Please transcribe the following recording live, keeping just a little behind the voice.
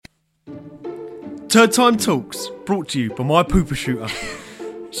Third Time Talks, brought to you by my pooper shooter.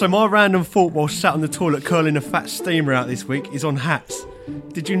 So my random thought while sat on the toilet curling a fat steamer out this week is on hats.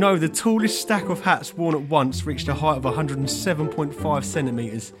 Did you know the tallest stack of hats worn at once reached a height of 107.5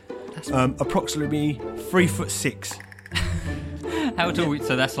 centimetres? Approximately 3'6". How tall?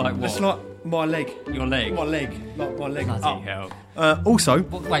 So that's like what? That's like my leg. Your leg? My leg. Like my leg. Bloody hell. Also...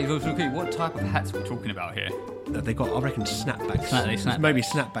 What type of hats are we talking about here? They got, I reckon, snapbacks. Snapbacks. Maybe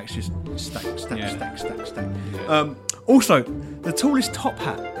snapbacks, just stack. Yeah. Also, the tallest top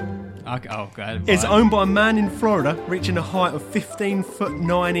hat is owned by a man in Florida, reaching a height of 15 foot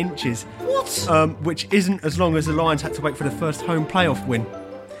 9 inches. What? Which isn't as long as the Lions had to wait for the first home playoff win.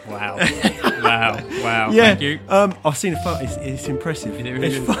 Wow. Wow. Yeah. Thank you. I've seen a photo. It's impressive.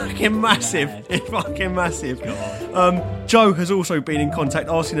 It's fucking massive. Mad. It's fucking massive. God. Joe has also been in contact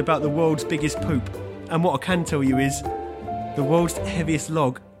asking about the world's biggest poop. And what I can tell you is the world's heaviest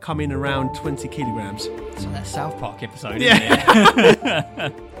log come in around 20 kilograms. So that South Park episode, Yeah. isn't it?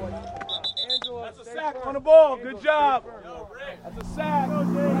 That's a sack on the ball. Good job. That's a sack. 1,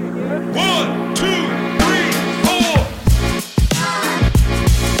 2, 3, 4.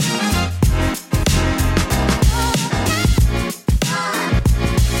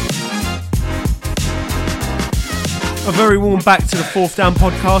 A very warm back to the Fourth Down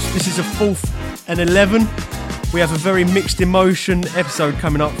podcast. This is a 4th and 11. We have a very mixed emotion episode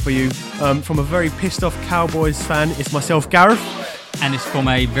coming up for you. From a very pissed off Cowboys fan, it's myself, Gareth. And it's from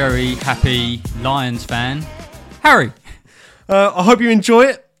a very happy Lions fan, Harry. I hope you enjoy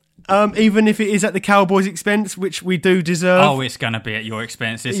it, even if it is at the Cowboys' expense, which we do deserve. Oh, it's going to be at your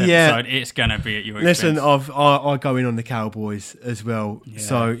expense this episode. Yeah. It's going to be at your expense. Listen, I go in on the Cowboys as well. Yeah.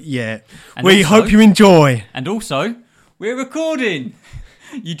 So, yeah. And we also- hope you enjoy. And also, we're recording.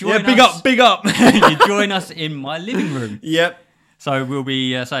 You join Yeah, big up. You join us in my living room. Yep. So we'll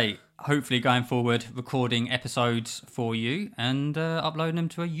be, hopefully going forward, recording episodes for you and uploading them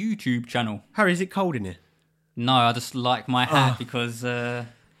to a YouTube channel. Harry, is it cold in here? No, I just like my hat because,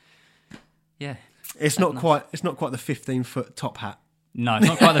 It's not quite the 15-foot top hat. No, it's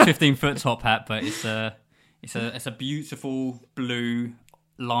not quite the 15-foot top hat, but it's a beautiful blue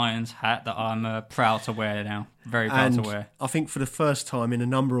Lions hat that I'm proud to wear now. Very proud to wear. I think for the first time in a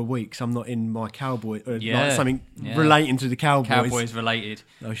number of weeks, I'm not in my Cowboy, Yeah. something Yeah. relating to the Cowboys. Cowboys related.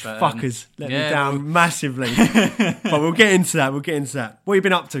 Those But, fuckers let me yeah, down massively. But we'll get into that. What have you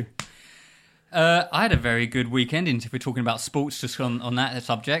been up to? I had a very good weekend. And if we're talking about sports, just on that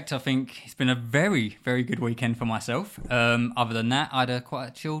subject, I think it's been a very, very good weekend for myself. Other than that, I had quite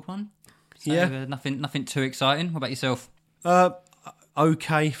a chilled one. So, Yeah. nothing too exciting. What about yourself?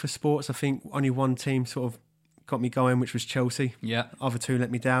 Okay for sports. I think only one team sort of got me going, which was Chelsea. Yeah. Other two let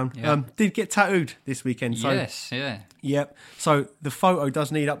me down. Yeah. Did get tattooed this weekend. So, Yes, yeah. Yep. So the photo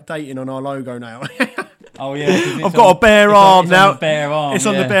does need updating on our logo now. Oh yeah, I've got a bare arm now. On the bare arm. It's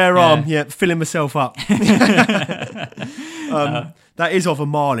on the bare arm. Yeah, filling myself up. That is of a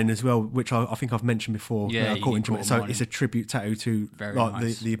marlin as well, which I think I've mentioned before. Yeah, I caught you caught a so marlin. it's a tribute tattoo to Very like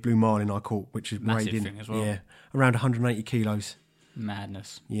nice. the blue marlin I caught, which is Massive weighed in thing as well. yeah, around 180 kilos.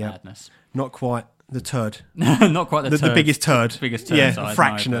 Madness. Yeah. Madness. Not quite the turd. Not quite The turd. biggest turd. Biggest turd Yeah, size, a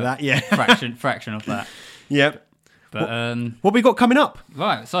fraction no, of but that. Yeah. fraction of that. Yep. But What we got coming up?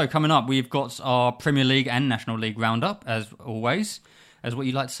 right, so coming up, we've got our Premier League and National League roundup, as always. As what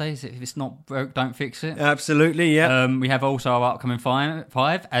you like to say is, if it's not broke, don't fix it. Absolutely. Yeah. We have also our upcoming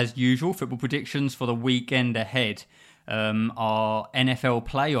five, as usual, football predictions for the weekend ahead. Our NFL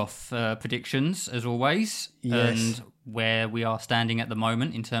playoff predictions, as always, Yes. and where we are standing at the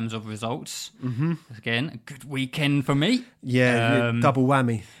moment in terms of results. Mm-hmm. Again, a good weekend for me. Yeah, double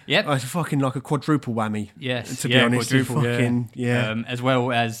whammy. Yep. It's fucking like a quadruple whammy. Yes, To be honest, it's quadruple, fucking, yeah. As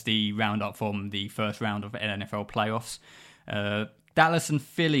well as the roundup from the first round of NFL playoffs. Dallas and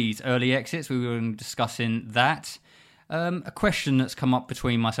Phillies early exits. We were discussing that. A question that's come up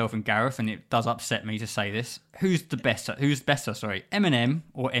between myself and Gareth, and it does upset me to say this: who's better? Eminem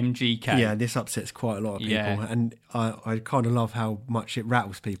or MGK? Yeah, this upsets quite a lot of people, Yeah. and I kind of love how much it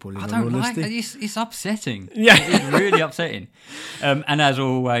rattles people. In I all don't like honesty. it. It's upsetting. Yeah. It's really upsetting. And as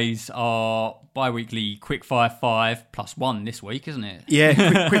always, our bi-weekly Quickfire 5 plus 1 this week, isn't it? Yeah,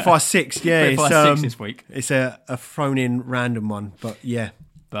 Quickfire 6. Yeah, Quickfire 6 this week. It's a thrown in random one, but yeah.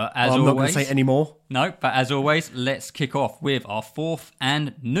 But as I'm always, not going to say any more. No, but as always, let's kick off with our fourth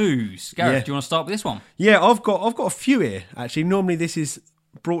and news. Gareth, Yeah. do you want to start with this one? Yeah, I've got a few here actually. Normally this is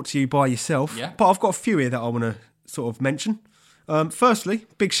brought to you by yourself, Yeah. but I've got a few here that I want to sort of mention. Firstly,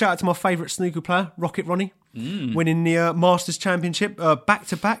 big shout out to my favourite snooker player, Rocket Ronnie, winning the Masters Championship back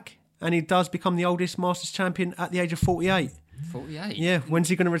to back, and he does become the oldest Masters champion at the age of 48. 48? Yeah, when's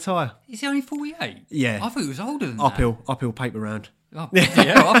he going to retire? Is he only 48? Yeah. I thought he was older than Uphill paper round. that.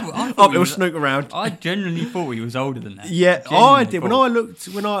 Yeah, I thought he Uphill was, snook around. I genuinely thought he was older than that. Yeah, Genuinely I did.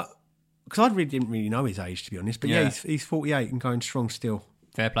 thought. Because I really didn't really know his age, to be honest. But yeah, he's 48 and going strong still.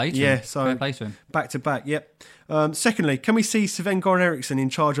 Fair play to him. Yeah, so Fair play to him. back to back, yep. Secondly, can we see Sven-Goran Eriksson in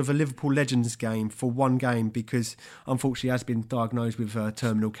charge of a Liverpool Legends game for one game because unfortunately he has been diagnosed with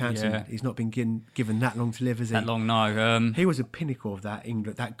terminal cancer. Yeah. He's not been given that long to live, has he? That long, no. He was a pinnacle of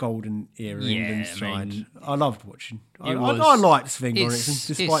that golden era England side. I loved watching. I was- liked Sven-Goran Eriksson,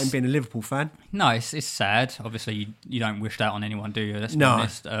 despite it's- him being a Liverpool fan. No, it's sad. Obviously, you don't wish that on anyone, do you? Let's be No.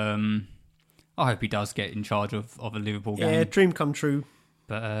 honest. I hope he does get in charge of a Liverpool game. Yeah, dream come true.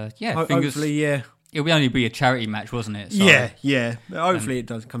 But Hopefully, yeah. It'll only be a charity match, wasn't it? So, Yeah. Hopefully it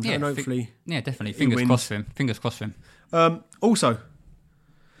does come yeah, down. Hopefully. definitely. he Fingers wins. crossed for him. Fingers crossed for him. Also,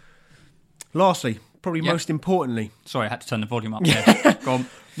 lastly, probably Yep. most importantly, Sorry, I had to turn the volume up there. Go on.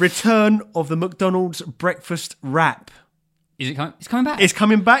 return of the McDonald's breakfast wrap. Is it coming? It's coming back. It's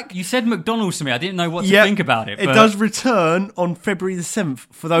coming back. You said McDonald's to me. I didn't know what to Yep. think about it. It but does return on February the 7th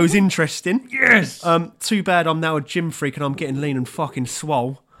for those interested. Yes. Too bad I'm now a gym freak and I'm getting lean and fucking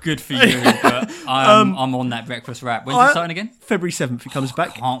swole. Good for you. But I'm on that breakfast wrap. When's it starting again? February 7th it comes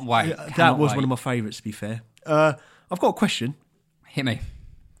back. Can't wait. That Cannot was wait. one of my favourites, to be fair. I've got a question. Hit me.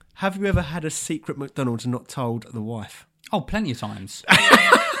 Have you ever had a secret McDonald's and not told the wife? Oh, plenty of times.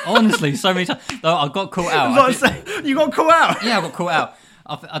 Honestly, so many times. Though I got caught out. You got caught out? Yeah, I got caught out.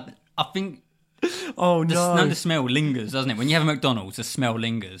 I think Oh, no. the smell lingers, doesn't it? When you have a McDonald's, the smell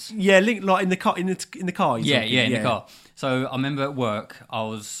lingers. Yeah, like in the car. In the car. you're Yeah, talking? in the car. So I remember at work,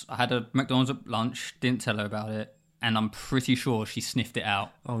 I had a McDonald's at lunch, didn't tell her about it, and I'm pretty sure she sniffed it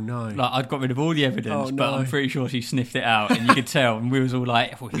out. Oh no! Like I'd got rid of all the evidence, Oh, but no. I'm pretty sure she sniffed it out, and you could tell. And we was all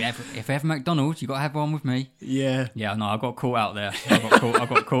like, if we have McDonald's, you got to have one with me. Yeah, Yeah, no, I got caught out there. I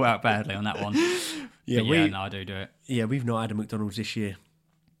got caught out badly on that one. yeah. But no, I do it. Yeah, we've not had a McDonald's this year.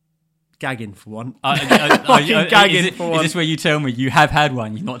 Gagging for one. Is for one. this where you tell me you have had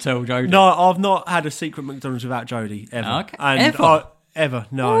one? You've not told Jodie? No, I've not had a secret McDonald's without Jodie ever. Okay. And Ever? ever,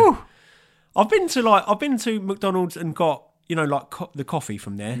 no. Woo. I've been to McDonald's and got the coffee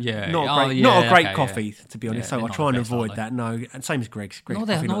from there. Yeah. not Oh, not a great okay, coffee to be honest. Yeah, so they're I not try the and best, avoid are that. No, and same as Greg's. Not coffee,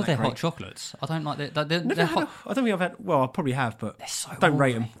 their not that hot great. chocolates. I don't like that. Never had I don't think I've had. Well, I probably have, but So don't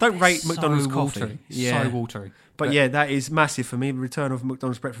rate them. Don't rate McDonald's coffee. Watery. Yeah, So watery. But yeah, that is massive for me. The return of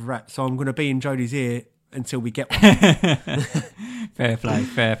McDonald's breakfast wrap. So I'm going to be in Jodie's ear until we get one. Fair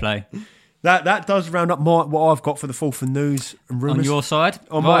play. That does round up what I've got for the fourth and news and rumours. On your side?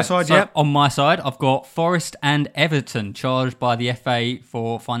 On my side, so yeah. On my side, I've got Forest and Everton charged by the FA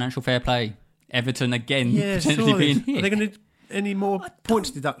for financial fair play. Everton again potentially being hit. Are they going to any more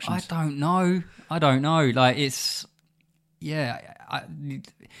points deductions? I don't know. Like it's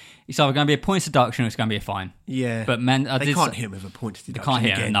it's either going to be a points deduction or it's going to be a fine. Yeah, But man, they can't hit him with a points They deduction. can't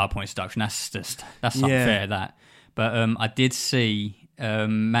hit again. another points deduction. That's unfair. That. But I did see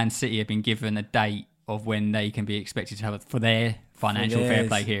Man City have been given a date of when they can be expected to have for their financial fair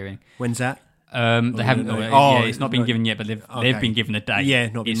play hearing. When's that? They haven't. no. It's not been given yet, but they've been given a date. Yeah,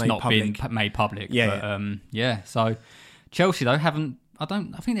 not been it's made not public. been made public. Yeah, But, So Chelsea though haven't. I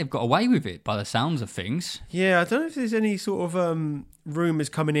think they've got away with it by the sounds of things. Yeah, I don't know if there's any sort of rumours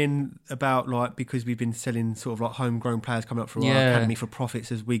coming in about because we've been selling sort of homegrown players coming up for our academy for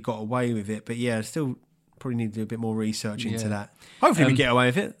profits as we got away with it. But yeah, still probably need to do a bit more research into that. Hopefully we get away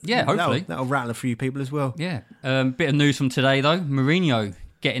with it. Yeah, hopefully. That'll rattle a few people as well. Yeah. Bit of news from today though. Mourinho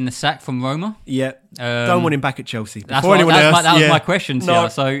getting the sack from Roma. Yeah, don't want him back at Chelsea. That was my question to No. you.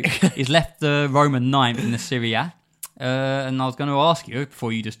 So he's left the Roma 9th in the Serie A. And I was going to ask you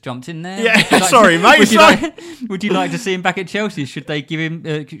before you just jumped in there. Yeah, sorry, mate. Would you like to see him back at Chelsea? Should they give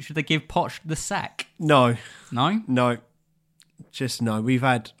him? Should they give Poch the sack? No, No. Just no. We've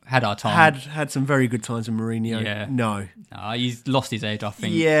had our time. had some very good times with Mourinho. Yeah. No, He's lost his edge. I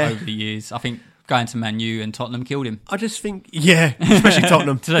think over the years. I think going to Man U and Tottenham killed him. I just think especially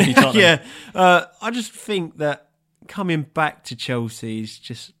Tottenham. Especially Tottenham. Yeah, I just think that coming back to Chelsea is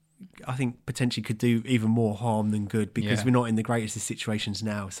just. I think potentially could do even more harm than good because we're not in the greatest of situations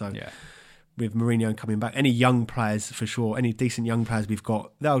now. So with Mourinho coming back, any young players for sure, any decent young players we've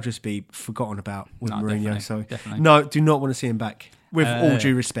got, they'll just be forgotten about with Mourinho. Definitely. No, do not want to see him back. With all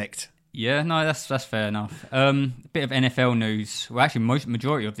due respect. Yeah, no, that's fair enough. Bit of NFL news. Well, actually,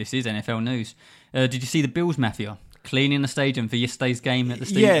 majority of this is NFL news. Did you see the Bills Mafia? cleaning the stadium for yesterday's game at the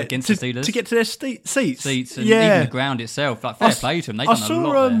Steelers against the Steelers. To get to their seats. Seats and even the ground itself. Like, fair play to them. They've done a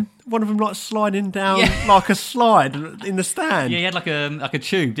lot there. One of them like sliding down like a slide in the stand. Yeah, he had like a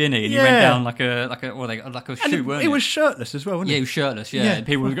tube, didn't he? And he went down like a chute, weren't it? It was shirtless as well, wasn't it? Yeah, he was shirtless, yeah. And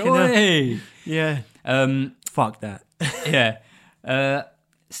people would fucking go, hey! Yeah. Fuck that. Yeah.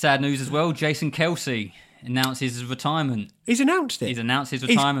 Sad news as well. Jason Kelce announces his retirement. He's announced it. He's announced his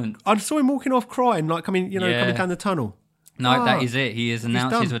retirement. I saw him walking off crying, like coming down the tunnel. No, that is it. He has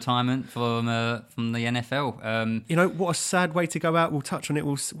announced his retirement from the NFL. What a sad way to go out. We'll touch on it.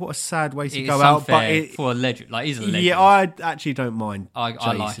 What a sad way to go out. But for a legend, like he's a legend. Yeah, I actually don't mind. I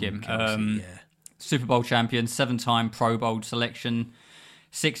like him. Kelce, Super Bowl champion, 7-time Pro Bowl selection,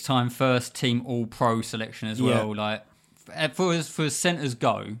 6-time first team All Pro selection as well. Like for as centers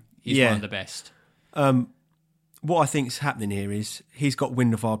go, he's one of the best. What I think is happening here is he's got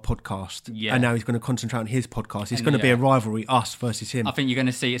wind of our podcast, and now he's going to concentrate on his podcast. It's going to be a rivalry, us versus him. I think you're going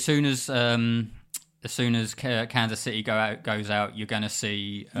to see as soon as Kansas City goes out, you're going to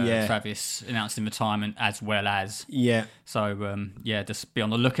see Travis announcing retirement as well as So just be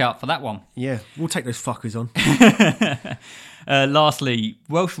on the lookout for that one. Yeah, we'll take those fuckers on. Lastly,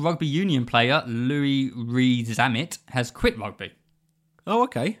 Welsh rugby union player Louis Rees-Zammit has quit rugby. Oh,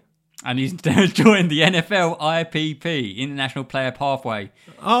 okay. And he's joined the NFL IPP, International Player Pathway.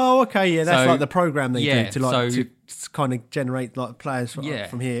 Oh, okay, yeah, that's like the program they do to kind of generate like players from here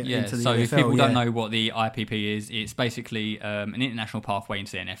into the NFL. So if people don't know what the IPP is, it's basically an international pathway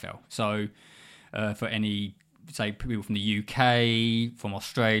into the NFL. So for any, say, people from the UK, from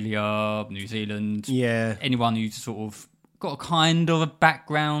Australia, New Zealand, anyone who's sort of got a kind of a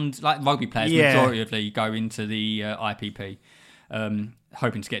background, like rugby players, majority go into the IPP.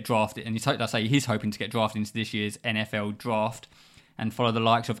 Hoping to get drafted, and he's hoping to get drafted into this year's NFL draft and follow the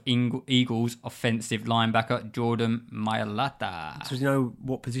likes of Eagles offensive linebacker Jordan Mailata. So do you know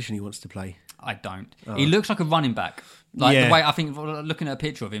what position he wants to play? I don't. He looks like a running back. Like the way I think, looking at a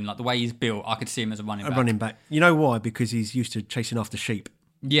picture of him, like the way he's built, I could see him as a running back. A running back. You know why? Because he's used to chasing after sheep.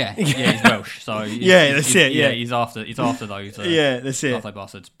 Yeah, he's Welsh, so that's it. Yeah, he's after those. That's it. After those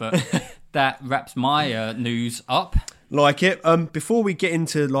bastards. But that wraps my news up. Like it. Before we get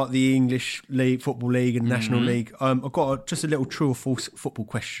into like the English League, Football League, and National League, I've got just a little true or false football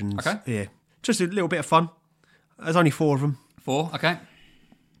questions. Okay. Yeah, just a little bit of fun. There's only 4 of them. 4. Okay.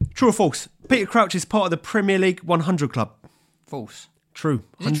 True or false? Peter Crouch is part of the Premier League 100 club. False. True.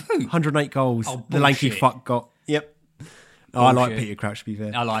 Is it true? 108 goals. Oh, the lanky fuck got. Yep. Oh, I like Peter Crouch, to be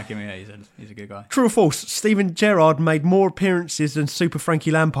fair. I like him. Yeah, he's a good guy. True or false? Steven Gerrard made more appearances than Super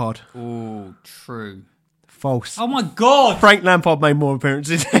Frankie Lampard. Oh, true. False. Oh my God! Frank Lampard made more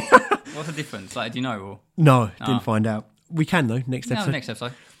appearances. What's the difference? Like, do you know? Or? No, didn't find out. We can though. Next episode. Next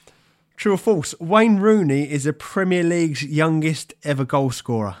episode. True or false? Wayne Rooney is the Premier League's youngest ever goal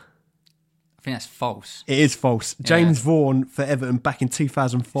scorer. I think that's false. It is false. James Vaughan for Everton back in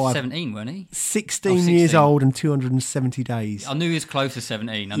 2005. 17, wasn't he? 16 years old and 270 days. I knew he was close to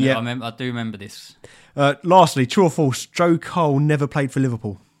 17. I do remember this. Lastly, true or false? Joe Cole never played for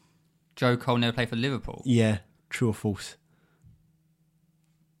Liverpool. Joe Cole never played for Liverpool? Yeah, true or false?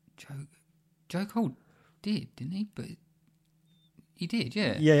 Joe Cole did, didn't he? But he did,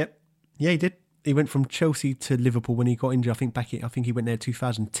 yeah. Yeah, he did. He went from Chelsea to Liverpool when he got injured. I think he went there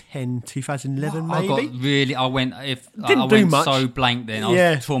 2010, 2011 maybe. I went much. So blank then.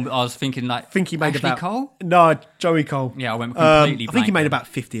 I was thinking like, I think he made Ashley Cole? No, Joey Cole. Yeah, I went completely blank. I think he made about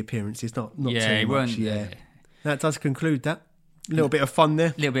 50 appearances, not too much. Yeah. That does conclude that. A little bit of fun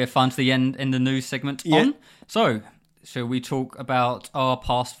there. A little bit of fun to the end in the news segment on. So, shall we talk about our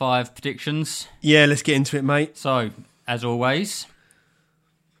past 5 predictions? Yeah, let's get into it, mate. So, as always,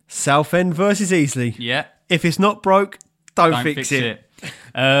 Southend versus Eastleigh. Yeah. If it's not broke, don't fix it.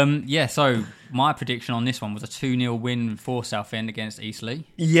 So my prediction on this one was a 2-0 win for Southend against Eastleigh.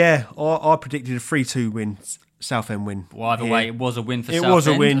 Yeah, I predicted a 3-2 win. Southend win. Well, either way, it was a win for Southend. It was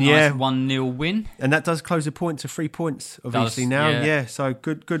a win, nice 1-0 win. And that does close the point to 3 points, obviously, now. Yeah, so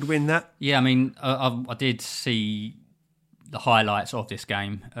good win that. Yeah, I mean, I did see the highlights of this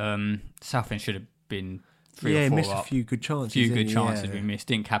game. Southend should have been 3 or 4 up. Yeah, missed a few good chances. We missed,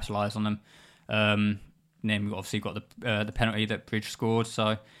 didn't capitalise on them. And then we obviously got the penalty that Bridge scored.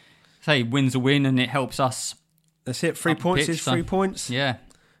 So, win's a win and it helps us. That's it, 3 points is 3 points. Yeah.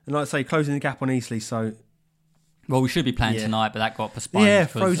 And like I say, closing the gap on Eastleigh, so... Well, we should be playing tonight, but that got postponed. Yeah,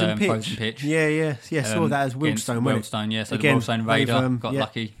 because, frozen pitch. Yeah, saw that as Wealdstone, wasn't it? Wealdstone, yeah. So again, the Wealdstone Raider got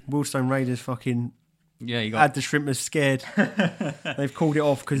lucky. Wealdstone Raiders fucking Yeah, you got... Had the Shrimpers scared. They've called it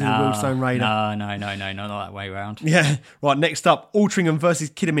off because of the Willstone Raider. No, not that way round. Yeah. Right, next up, Altrincham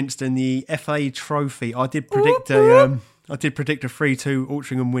versus Kidderminster in the FA Trophy. I did predict a 3-2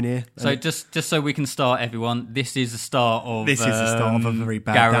 Altrincham win here. So just so we can start, everyone, this is the start of a very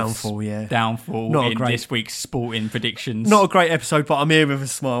bad Gareth's downfall, yeah. Downfall Not a in great... this week's sporting predictions. Not a great episode, but I'm here with a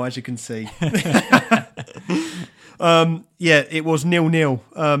smile, as you can see. It was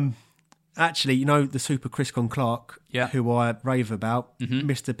 0-0. Actually, you know, the Super Chris-Con Clark, who I rave about,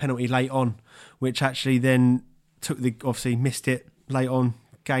 missed a penalty late on, which actually then obviously missed it late on,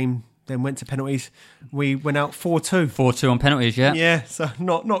 game then went to penalties. We went out 4-2. 4-2 on penalties, yeah. Yeah, so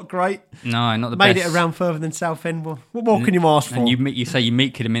not great. No, not the Made best. it around further than Southend. What more can you ask for? And you say you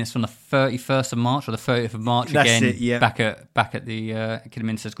meet Kidderminster on the 31st of March or the 30th of March That's again, it, yeah. back at the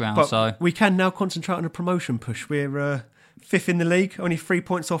Kidderminster's ground. But so we can now concentrate on a promotion push. We're 5th in the league, only 3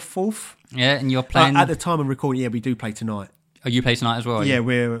 points off 4th. yeah, and you're playing... At the time of recording, we do play tonight. Oh, you play tonight as well? Yeah,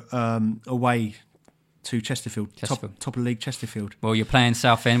 we're away to Chesterfield. Top of the league, Chesterfield. Well, you're playing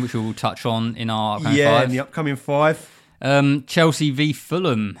Southend, which we'll touch on in our upcoming Yeah, five. in the upcoming 5. Chelsea v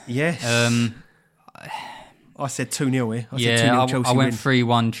Fulham. Yes. I said 2-0 here. I said 2-0 Chelsea I went win.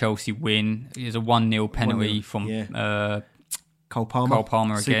 3-1 Chelsea win. It was a 1-0 penalty 1-0, from Cole Palmer. Cole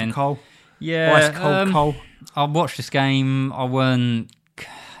Palmer Super again. Cole. Yeah, Ice cold Cole. I watched this game. I weren't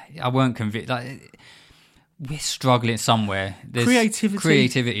convinced. Like, we're struggling somewhere.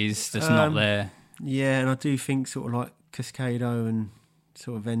 Creativity is just not there. Yeah, and I do think sort of like Cascado and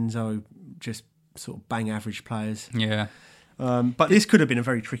sort of Enzo, just sort of bang average players. Yeah. But this could have been a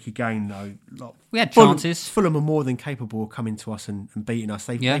very tricky game, though. Like, We had chances. Fulham are more than capable of coming to us and beating us.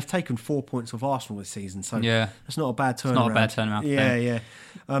 They've taken 4 points off Arsenal this season, so that's not a bad turnaround. It's not a bad turnaround.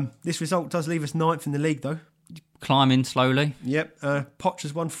 Yeah. This result does leave us 9th in the league, though. Climbing slowly. Yep. Poch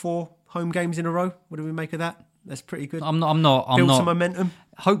has won 4 home games in a row. What do we make of that? That's pretty good. I'm not. Build some momentum.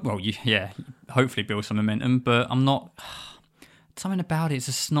 Hopefully build some momentum, but I'm not. Something about it's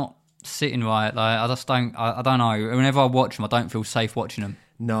just not sitting right. Like I just don't. I don't know. Whenever I watch them, I don't feel safe watching them.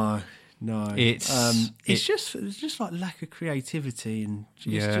 No. It's just like lack of creativity and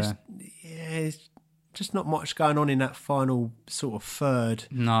it's just not much going on in that final sort of third.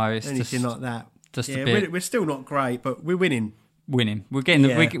 No, it's anything like that. Just a bit. We're still not great, but we're winning. We're getting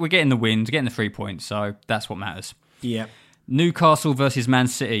we're getting the wins, getting the 3 points, so that's what matters. Yeah. Newcastle versus Man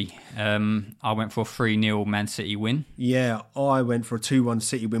City. I went for a 3-0 Man City win. Yeah, I went for a 2-1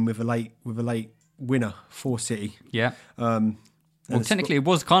 City win with a late winner for City. Yeah. Well, technically, it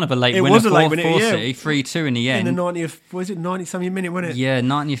was kind of a late winner for City. 3-2 in the end. In the 90-something minute, wasn't it? Yeah,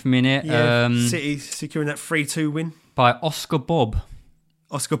 90th minute. Yeah, City securing that 3-2 win by Oscar Bob.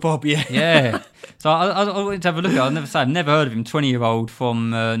 Oscar Bob, yeah. Yeah. So I wanted to have a look at it. I've never heard of him. 20-year-old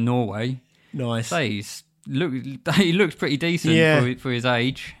from Norway. Nice. So he looks pretty decent for his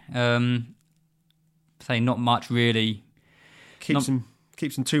age. Not much really. Keeps them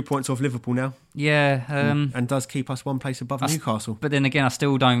 2 points off Liverpool now. Yeah. And does keep us 1 place above Newcastle. But then again, I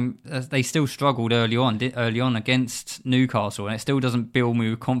still don't... they still struggled early on against Newcastle, and it still doesn't build me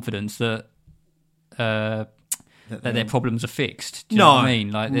with confidence that their problems are fixed. Do you know what I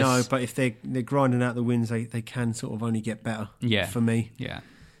mean? Like this... No, but if they're grinding out the wins, they can sort of only get better. Yeah. For me. Yeah.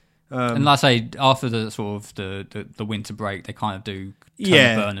 And like I say, after the sort of the winter break, they kind of do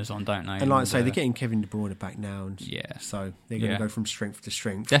turn the burners on, don't they? And like I say, they're getting Kevin De Bruyne back now, and so they're going to go from strength to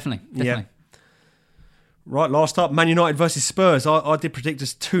strength. Definitely. Yeah. Right, last up, Man United versus Spurs. I did predict a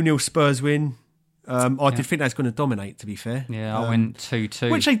 2-0 Spurs win. I did think that's going to dominate, to be fair. Yeah, I went 2-2.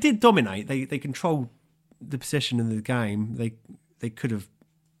 Which they did dominate. They controlled the possession of the game. They could have,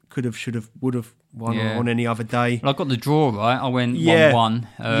 should have, would have won on any other day. Well, I got the draw right. I went 1-1.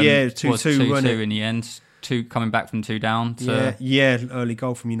 2-2 wasn't it? In the end. 2 coming back from 2 down. Early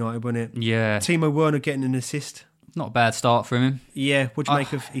goal from United, wasn't it? Yeah. Timo Werner getting an assist. Not a bad start for him. Yeah. What'd you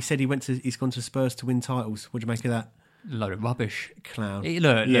make of? He said he's gone to Spurs to win titles. What'd you make of that? Load of rubbish. Clown.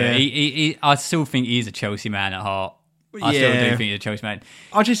 Look. I still think he's a Chelsea man at heart. I still do think he's a Chelsea man.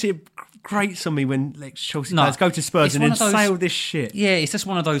 I just see it grates on me when Chelsea players go to Spurs and then say all this shit. Yeah, it's just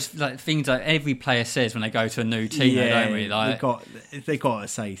one of those things that every player says when they go to a new team, don't we? They got to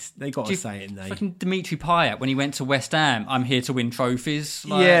say it, in there. Fucking Dimitri Payet when he went to West Ham, I'm here to win trophies.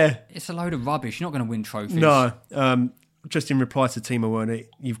 It's a load of rubbish. You're not going to win trophies. No. Just in reply to Timo Werner,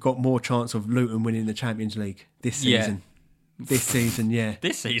 you've got more chance of Luton winning the Champions League this season. This season, yeah.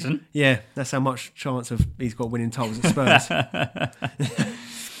 This season? Yeah, that's how much chance of he's got winning titles at Spurs.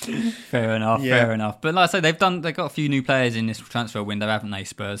 Fair enough. But like I say, they've got a few new players in this transfer window, haven't they,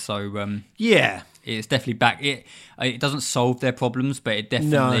 Spurs? So it's definitely back. It doesn't solve their problems, but it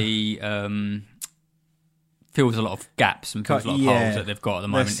definitely fills a lot of gaps and fills a lot of holes that they've got at the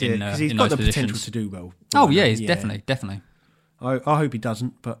moment in because he's in got those the potential positions. to do well. Oh yeah, he's definitely. I hope he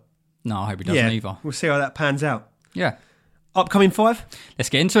doesn't, but No, I hope he doesn't either. We'll see how that pans out. Yeah. Upcoming 5? Let's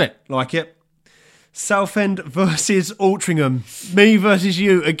get into it. Like it. Southend versus Altrincham. Me versus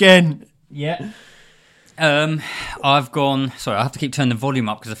you again. Yeah. I've gone... Sorry, I have to keep turning the volume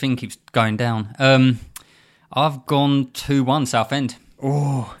up because the thing keeps going down. I've gone 2-1 Southend.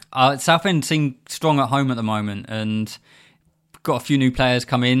 Oh. Southend seem strong at home at the moment and got a few new players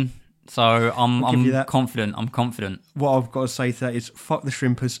come in. So I'm confident. I'm confident. What I've got to say to that is fuck the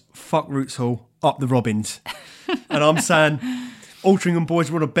Shrimpers, fuck Roots Hall, up the Robins. And I'm saying Altrincham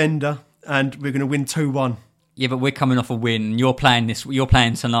boys are on a bender and we're going to win 2-1. Yeah, but we're coming off a win. You're playing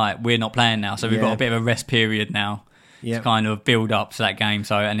tonight. We're not playing now. So we've got a bit of a rest period now to kind of build up to that game.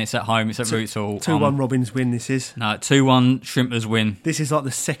 So, and it's at home. It's at Roots Hall. 2-1 Robins win this is. No, 2-1 Shrimpers win. This is like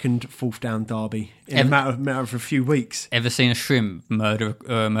the second fourth down derby in a matter of a few weeks. Ever seen a shrimp murder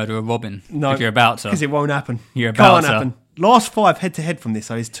a robin? No. If you're about to. Because it won't happen. You're about Can't to. happen. Last 5 head-to-head from this,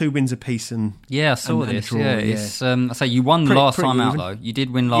 though, is 2 wins apiece. And yeah, I saw and this. draw, It's, I say you won the last pretty time out, even. though. You did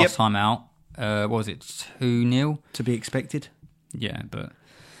win last time out. What was it, 2-0? To be expected. Yeah, but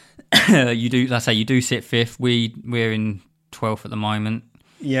you do. Let's say you do sit 5th. We're in 12th at the moment.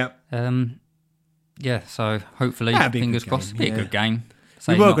 Yeah. Yeah. So hopefully, fingers crossed, be a good game.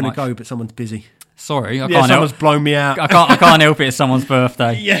 We were going to go, but someone's busy. Sorry, I can't someone's help. blown me out. I can't help it. It's someone's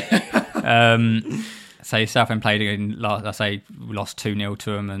birthday. Yeah. Say Southend played again. I say we lost 2-0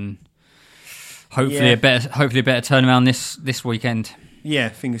 to them, and hopefully a better turnaround this weekend. Yeah,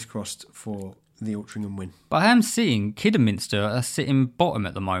 fingers crossed for the Altrincham win. But I am seeing Kidderminster are sitting bottom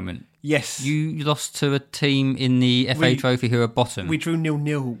at the moment. Yes. You lost to a team in the FA Trophy who are bottom. We drew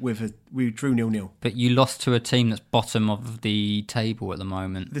 0-0 we drew 0-0. But you lost to a team that's bottom of the table at the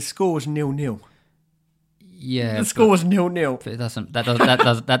moment. The score was 0-0. Yeah. The score was 0-0. But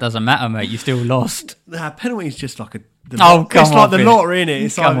that doesn't matter, mate. You still lost. Penalty's just like come off it's like the it. lottery, innit?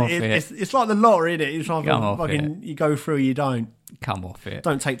 It's Come like off it. it's like the lottery, innit? It's like Come off fucking you go through, you don't. Come off it.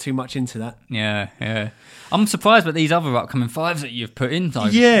 Don't take too much into that. Yeah. I'm surprised by these other upcoming 5s that you've put in.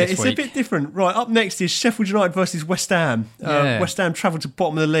 It's a bit different. Right, up next is Sheffield United versus West Ham. West Ham travelled to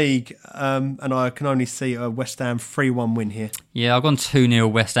bottom of the league, and I can only see a West Ham 3-1 win here. Yeah, I've gone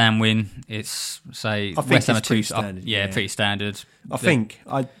 2-0 West Ham win. It's, West Ham are pretty standard. Pretty standard. I think.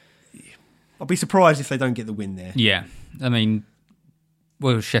 I'll be surprised if they don't get the win there. Yeah. I mean,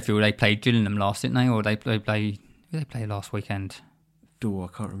 Sheffield, they played Gillingham last, didn't they? Or they play last weekend? I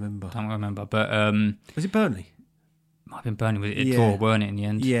can't remember. Don't remember. But was it Burnley? Might have been Burnley. Was it a draw, weren't it, in the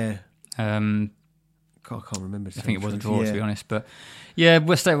end? Yeah. I can't remember. I think it was a draw, to be honest. But yeah, I've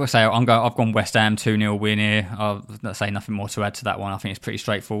gone West Ham 2-0 win here. I'll say nothing more to add to that one. I think it's pretty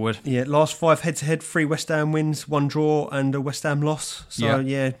straightforward. Yeah, last 5 head-to-head, 3 West Ham wins, 1 draw and a West Ham loss. So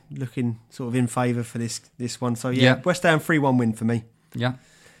looking sort of in favour for this one. So West Ham 3-1 win for me. Yeah.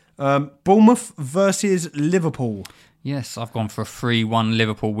 Bournemouth versus Liverpool. Yes, I've gone for a 3-1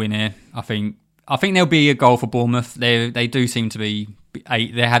 Liverpool win here. I think there'll be a goal for Bournemouth. They do seem to be.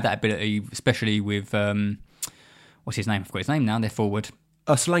 They have that ability, especially with what's his name? I forgot his name now. They're forward.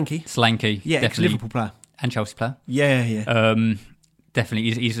 Solanke. Yeah, definitely Liverpool player and Chelsea player. Yeah.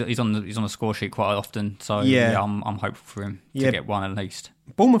 Definitely, he's on the score sheet quite often. So I'm hopeful for him to get one at least.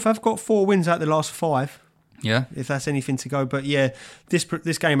 Bournemouth have got 4 wins out of the last 5. Yeah, if that's anything to go. But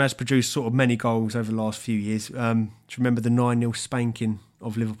this game has produced sort of many goals over the last few years. Do you remember the 9-0 spanking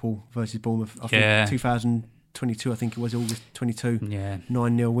of Liverpool versus Bournemouth? I think 2022, I think it was August 22. Yeah,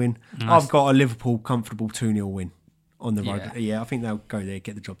 9-0 win. Nice. I've got a Liverpool comfortable 2-0 win on the road. I think they'll go there,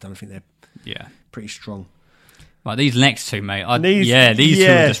 get the job done. I think they're pretty strong. Right, these next two, mate. These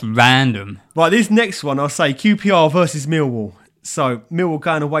two are just random. Right, this next one, I'll say QPR versus Millwall. So, Millwall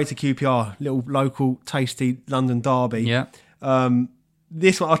going away to QPR, little local, tasty London derby. Yeah.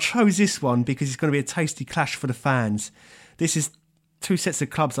 This one, I chose this one because it's going to be a tasty clash for the fans. This is 2 sets of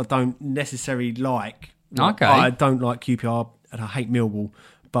clubs I don't necessarily like. Okay. I don't like QPR and I hate Millwall,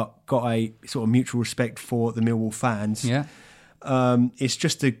 but got a sort of mutual respect for the Millwall fans. Yeah. It's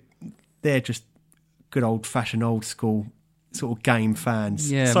just they're just good old-fashioned, old-school sort of game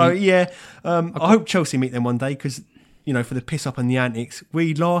fans. Yeah. So, I hope Chelsea meet them one day because... for the piss up and the antics.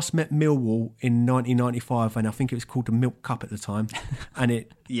 We last met Millwall in 1995, and I think it was called the Milk Cup at the time. And I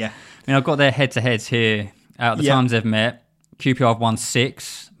mean, I've got their head-to-heads here. Out of the times they've met, QPR have won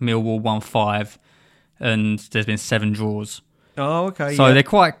 6, Millwall won 5, and there's been 7 draws. Oh, okay. So they're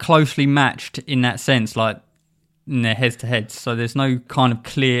quite closely matched in that sense. Like, in their heads-to-heads, so there's no kind of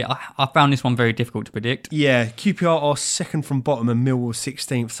clear... I found this one very difficult to predict. Yeah, QPR are second from bottom and Millwall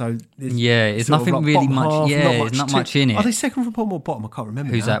 16th, so... It's nothing like really much... half, there's not much in it. Are they second from bottom or bottom? I can't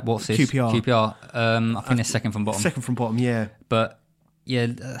remember. Who's that? What's this? QPR. I think they're second from bottom. Second from bottom, yeah. But,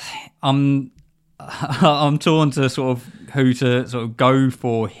 I'm torn to sort of who to sort of go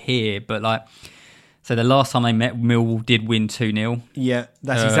for here, but like... So the last time they met, Millwall did win 2-0. Yeah,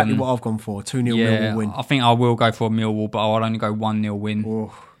 that's exactly what I've gone for. 2-0 Millwall win. I think I will go for a Millwall, but I'll only go 1-0 win.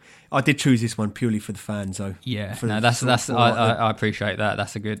 Oh, I did choose this one purely for the fans, though. Yeah, I appreciate that.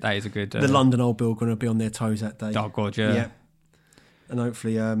 That is a good. The London Old Bill going to be on their toes that day. Oh God, yeah. And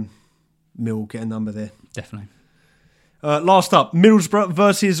hopefully, Mill get a number there. Definitely. Last up, Middlesbrough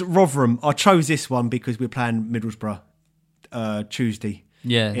versus Rotherham. I chose this one because we're playing Middlesbrough Tuesday.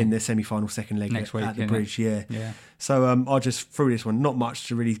 Yeah, in the semi-final second leg next week at the Bridge. Yeah. So I just threw this one. Not much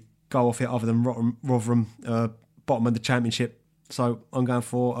to really go off it other than Rotherham bottom of the Championship. So I'm going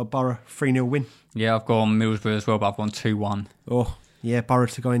for a Borough 3-0 win. Yeah, I've gone Middlesbrough as well, but I've gone 2-1. Oh yeah, Borough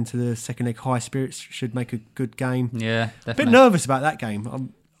to go into the second leg high spirits should make a good game. Yeah, definitely. A bit nervous about that game.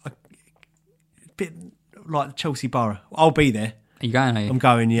 I'm a bit like Chelsea Borough. I'll be there. Are you going? Are you? I'm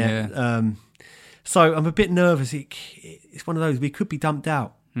going. Yeah. So I'm a bit nervous. It's one of those, we could be dumped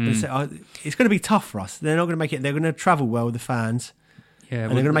out. It's going to be tough for us. They're not going to make it. They're going to travel well with the fans. Yeah,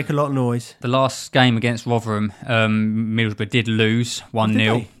 and they're going to make a lot of noise. The last game against Rotherham, Middlesbrough did lose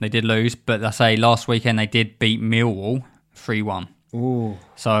 1-0. They did lose, but I say last weekend they did beat Millwall 3-1. Ooh.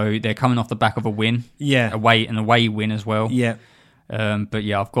 So they're coming off the back of a win. Yeah. An away win as well. Yeah. But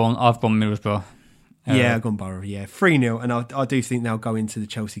yeah, I've gone Middlesbrough. I've gone Borough, 3-0, and I do think they'll go into the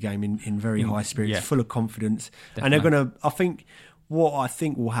Chelsea game in very high spirits, full of confidence. Definitely. And they're going to, what I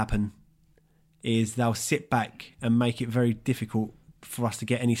think will happen is they'll sit back and make it very difficult for us to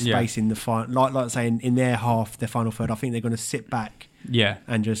get any space in the final. Like saying in their half, their final third, I think they're going to sit back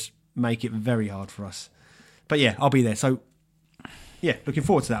and just make it very hard for us. But yeah, I'll be there. So yeah, looking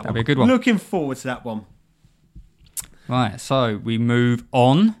forward to that one. That'll be a good one. Looking forward to that one. Right, so we move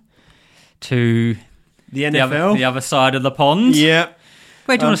on to... The NFL. The other side of the pond. Yeah.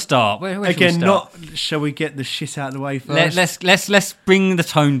 Where do you want to start? Where again, should we start? Shall we get the shit out of the way first? Let's bring the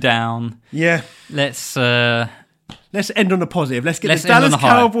tone down. Yeah. Let's end on a positive. Let's get the Dallas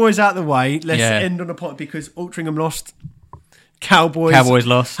Cowboys out of the way. Let's end on a positive because Altrincham lost. Cowboys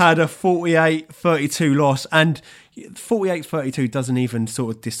lost. Had a 48-32 loss, and 48-32 doesn't even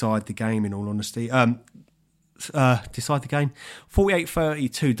sort of decide the game, in all honesty. Decide the game.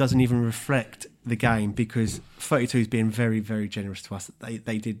 48-32 doesn't even reflect the game because 32 is being very, very generous to us.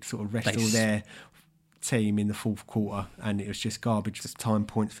 They did sort of wrestle their team in the fourth quarter, and it was just garbage time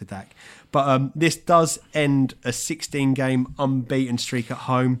points for Dak. But this does end a 16-game unbeaten streak at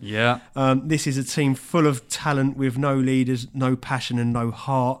home. Yeah. This is a team full of talent with no leaders, no passion, and no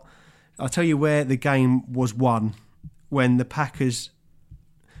heart. I'll tell you where the game was won when the Packers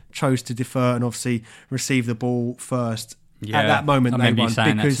chose to defer and obviously receive the ball first. Yeah, at that moment they won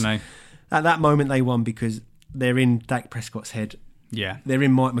because at that moment they won because they're in Dak Prescott's head. Yeah, they're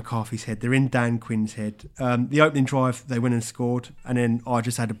in Mike McCarthy's head. They're in Dan Quinn's head. The opening drive they went and scored, and then I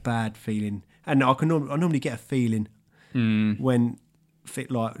just had a bad feeling. And I normally get a feeling when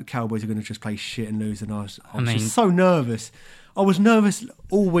like Cowboys are going to just play shit and lose, and I was just so nervous. I was nervous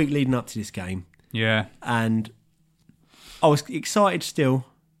all week leading up to this game. Yeah, and I was excited still.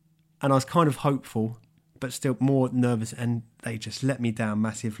 And I was kind of hopeful, but still more nervous, and they just let me down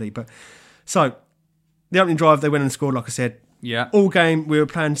massively. But so, the opening drive, they went and scored, like I said. Yeah. All game, we were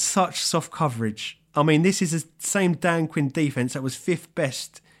playing such soft coverage. I mean, this is the same Dan Quinn defence that was 5th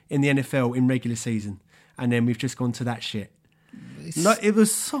best in the NFL in regular season. And then we've just gone to that shit. No, it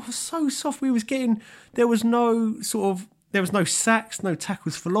was so soft. There was no sacks, no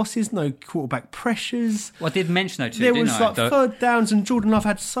tackles for losses, no quarterback pressures. Well, I did mention that too, There was third downs, and Jordan Love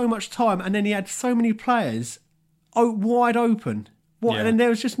had so much time, and then he had so many players wide open. And there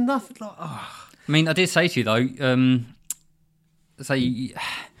was just nothing like... Oh. I mean, I did say to you, though,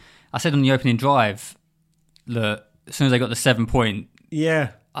 I said on the opening drive that as soon as they got the 7 point,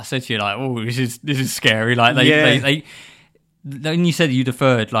 I said to you, like, oh, this is scary. Like, when you said you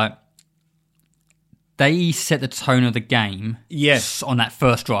deferred, like, they set the tone of the game. Yes, on that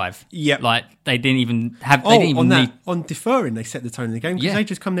first drive. Yeah, like they didn't even have. They didn't even on deferring. They set the tone of the game because they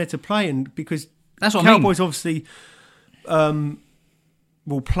just come there to play, and because that's what Cowboys I mean. Obviously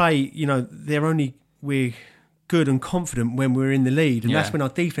will play. You know, we're good and confident when we're in the lead, and that's when our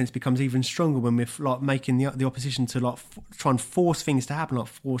defense becomes even stronger when we're like making the opposition to like try and force things to happen, like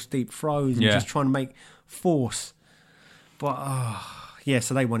force deep throws and just trying to make force. But Yeah,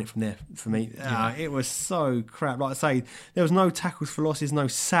 so they won it from there for me. It was so crap. Like I say, there was no tackles for losses, no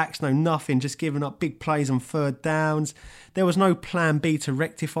sacks, no nothing, just giving up big plays on third downs. There was no plan B to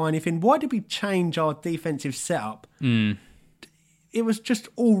rectify anything. Why did we change our defensive setup? It was just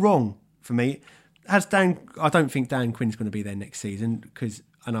all wrong for me. I don't think Dan Quinn's going to be there next season,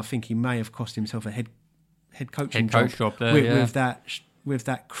 and I think he may have cost himself a head coaching job there, with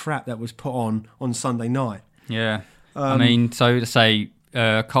that crap that was put on Sunday night. Yeah. I mean, so to say,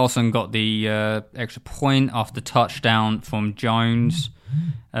 Carlson got the extra point after the touchdown from Jones.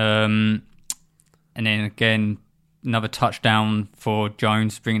 And then again, another touchdown for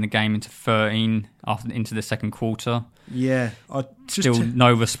Jones, bringing the game into 13 into the second quarter. Yeah. Still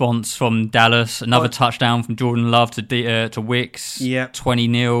no response from Dallas. Another touchdown from Jordan Love to Wicks. Yeah.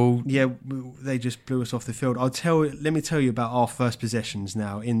 20-0. Yeah, they just blew us off the field. Let me tell you about our first possessions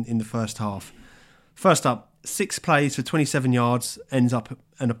now in the first half. First up, 6 plays for 27 yards, ends up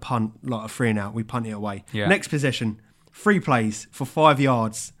in a punt, like a 3-and-out. We punt it away. Yeah. Next possession, 3 plays for 5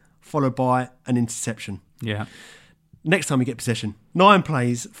 yards, followed by an interception. Yeah. Next time we get possession, 9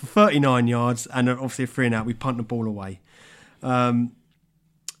 plays for 39 yards, and obviously a 3-and-out. We punt the ball away.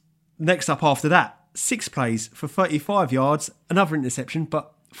 Next up after that, 6 plays for 35 yards, another interception,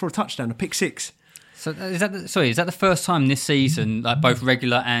 but for a touchdown, a pick 6. So is that the first time this season, like both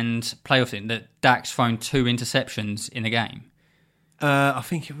regular and playoff, that Dak's thrown 2 interceptions in a game? I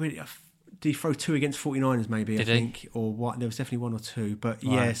think did he throw 2 against 49ers maybe? Did I think, he? Or what? There was definitely 1 or 2, but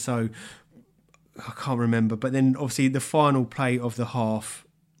Right. yeah. So I can't remember. But then obviously the final play of the half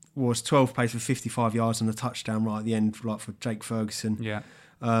was 12 plays for 55 yards and a touchdown right at the end, like for Jake Ferguson. Yeah.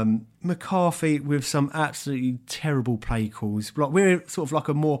 McCarthy with some absolutely terrible play calls. Like we're sort of like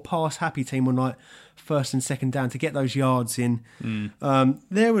a more pass happy team on like first and second down to get those yards in.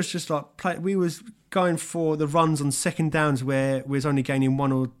 There was just like we was going for the runs on second downs where we was only gaining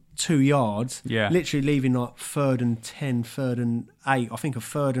 1 or 2 yards. Yeah. Literally leaving like 3rd and 10, 3rd and 8. I think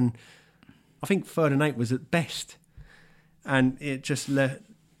 3rd and 8 was at best, and it just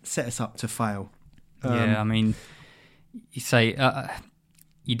set us up to fail. I mean, you say.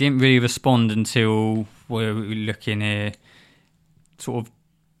 You didn't really respond until we're looking here, sort of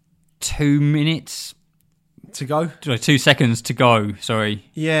 2 minutes to go. 2 seconds to go. Sorry.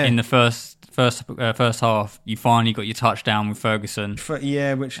 Yeah. In the first half, you finally got your touchdown with Ferguson.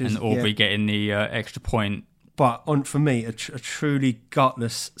 Which is and Aubrey getting the extra point. But for me, a truly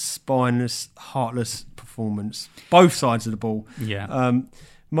gutless, spineless, heartless performance. Both sides of the ball. Yeah.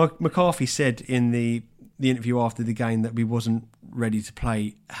 McCarthy said in the interview after the game that we wasn't ready to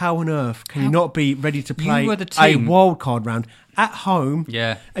play. How on earth can you not be ready to play a wild card round at home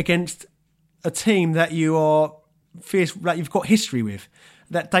against a team that you are fierce, that you've got history with,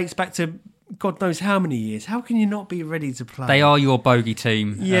 that dates back to God knows how many years? How can you not be ready to play? They are your bogey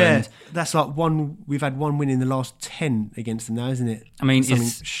team. Yeah, and that's like we've had 1 win in the last 10 against them now, isn't it? I mean, something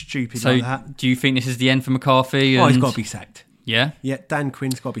stupid so like that. Do you think this is the end for McCarthy? He's got to be sacked. Yeah? Yeah, Dan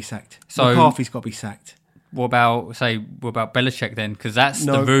Quinn's got to be sacked. So McCarthy's got to be sacked. What about Belichick then? Because that's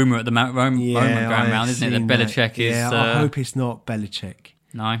the rumour at the moment going around, isn't it? That Belichick is... Yeah, I hope it's not Belichick.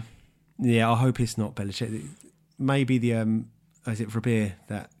 No? Yeah, I hope it's not Belichick. Maybe is it Rabir,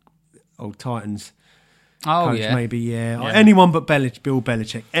 that old Titans coach? Yeah. Maybe, yeah. Anyone but Bill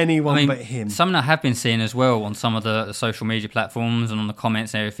Belichick. Anyone but him. Something I have been seeing as well on some of the social media platforms and on the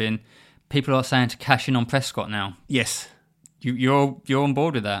comments and everything, people are saying to cash in on Prescott now. Yes. You're on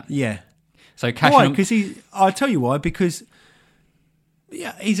board with that? Yeah. So cash why? in... Because I'll tell you why. Because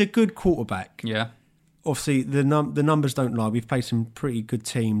he's a good quarterback. Yeah. Obviously, the numbers don't lie. We've played some pretty good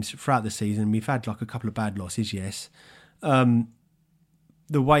teams throughout the season. We've had like a couple of bad losses, yes. The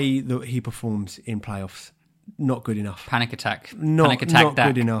way that he performs in playoffs, not good enough. Panic attack. Not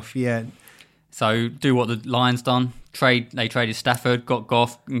good enough, yeah. So do what the Lions done. They traded Stafford, got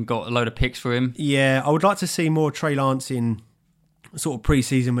Goff, and got a load of picks for him. Yeah, I would like to see more Trey Lance in sort of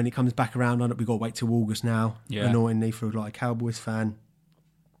pre-season when he comes back around. I know we've got to wait till August now, annoyingly for like a Cowboys fan.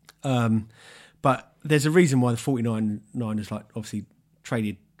 But there's a reason why the 49ers like obviously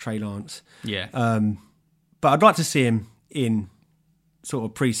traded Trey Lance. Yeah. But I'd like to see him in sort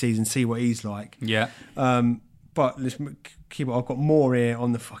of pre-season, see what he's like. Yeah. But let's keep it. I've got more here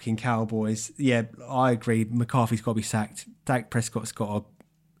on the fucking Cowboys. Yeah, I agree. McCarthy's got to be sacked. Dak Prescott's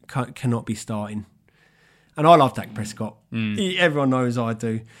cannot be starting. And I love Dak Prescott. Everyone knows I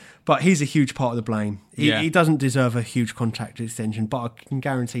do. But he's a huge part of the blame. He doesn't deserve a huge contract extension, but I can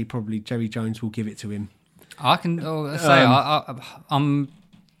guarantee probably Jerry Jones will give it to him. I'm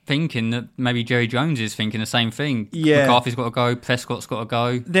thinking that maybe Jerry Jones is thinking the same thing. Yeah. McCarthy's got to go. Prescott's got to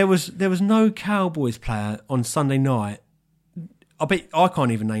go. There was no Cowboys player on Sunday night. I bet I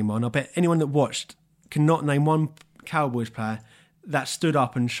can't even name one. I bet anyone that watched cannot name one Cowboys player that stood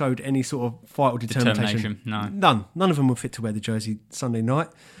up and showed any sort of fight or determination. No. None of them were fit to wear the jersey Sunday night.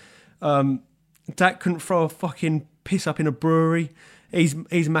 Dak couldn't throw a fucking piss up in a brewery. He's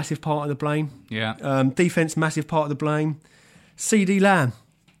a massive part of the blame. Yeah. Defense, massive part of the blame. CD Lamb,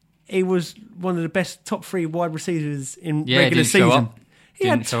 he was one of the best top 3 wide receivers in regular season. He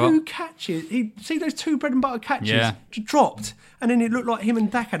had 2 catches. See those 2 bread and butter catches dropped, and then it looked like him and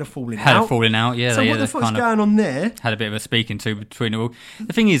Dak had a falling out. Yeah. So what the fuck's going on there? Had a bit of a speaking to between them all.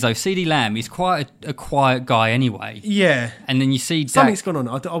 The thing is, though, CD Lamb, he's quite a quiet guy anyway. Yeah. And then you see something's gone on.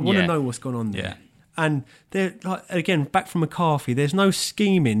 I want to know what's gone on there. Yeah. And they're like, again, back from McCarthy, there's no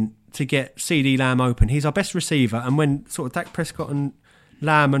scheming to get CD Lamb open. He's our best receiver, and when sort of Dak Prescott and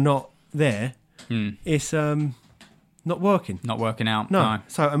Lamb are not there, it's not working. Not working out. No.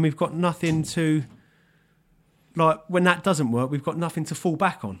 So, and we've got nothing to, like, when that doesn't work, we've got nothing to fall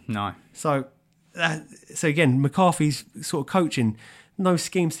back on. No. So again, McCarthy's sort of coaching, no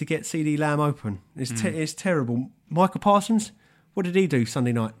schemes to get CD Lamb open. It's terrible. Michael Parsons, what did he do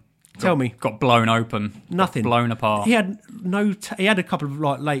Sunday night? Tell me. Got blown open. Nothing. Got blown apart. He had he had a couple of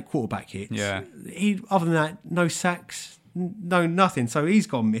like late quarterback hits. Yeah. Other than that, no sacks, no nothing. So he's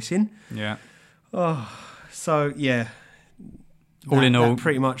gone missing. Yeah. So yeah. All in all,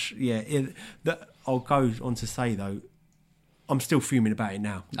 pretty much I'll go on to say though, I'm still fuming about it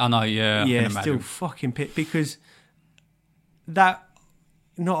now. I know. Yeah. Yeah. I can Still imagine. fucking pit because I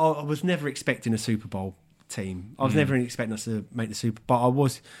was never expecting a Super Bowl team. I was never expecting us to make the Super Bowl. But I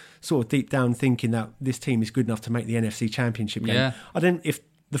was sort of deep down thinking that this team is good enough to make the NFC Championship game. Yeah. I don't if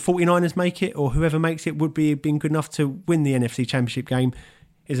the 49ers make it or whoever makes it would be been good enough to win the NFC Championship game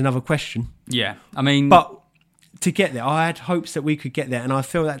is another question. Yeah. I mean, but to get there, I had hopes that we could get there, and I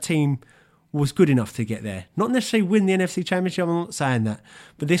feel that team was good enough to get there. Not necessarily win the NFC Championship, I'm not saying that,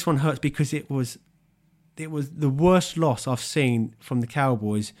 but this one hurts because it was the worst loss I've seen from the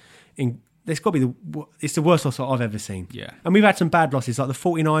Cowboys in. It's got to be it's the worst loss that I've ever seen. Yeah. And we've had some bad losses, like the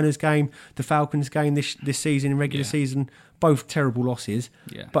 49ers game, the Falcons game this season, in regular season, both terrible losses.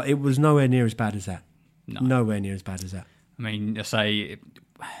 Yeah. But it was nowhere near as bad as that. No. Nowhere near as bad as that. I mean, I say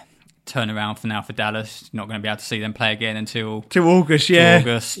turn around for now for Dallas. Not going to be able to see them play again until August. Yeah.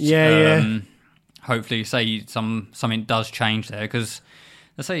 Hopefully, say something does change there because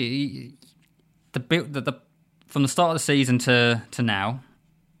I say the from the start of the season to now.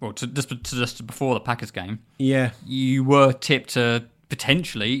 Well, to just before the Packers game, you were tipped to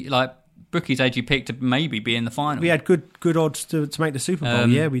potentially, like bookies had you picked to maybe be in the final. We had good odds to make the Super Bowl.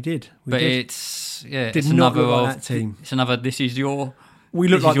 Yeah, we did. It's did not look like that team. It's another. This is your year. We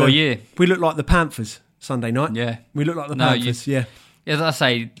look like the Panthers Sunday night. Yeah, we look like the Panthers. As I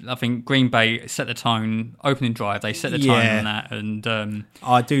say, I think Green Bay set the tone. Opening drive, they set the tone on that, and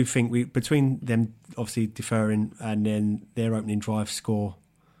I do think between them obviously deferring and then their opening drive score.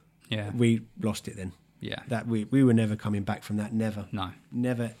 Yeah, we lost it then. Yeah, that we were never coming back from that. Never. No.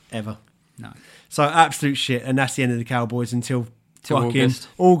 Never ever. No. So absolute shit, and that's the end of the Cowboys until fucking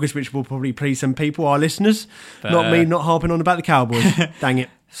August, which will probably please some people, our listeners. But, not me, not harping on about the Cowboys. Dang it.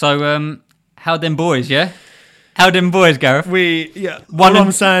 So, how them boys? Yeah. How them boys, Gareth? All I want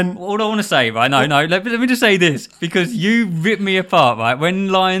to say, right? No. Let me just say this because you ripped me apart, right? When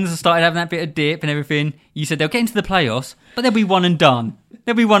Lions started having that bit of dip and everything, you said they'll get into the playoffs, but they'll be one and done.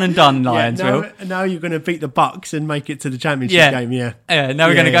 They'll be one and done, Lions. Now you're going to beat the Bucks and make it to the championship game. Yeah. Now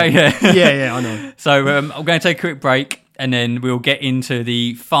we're going to go. Yeah, I know. So I'm going to take a quick break and then we'll get into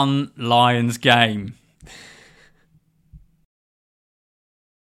the fun Lions game.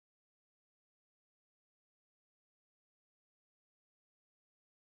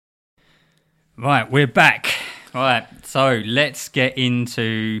 Right, we're back. Right, so let's get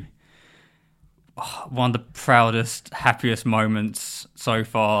into one of the proudest, happiest moments so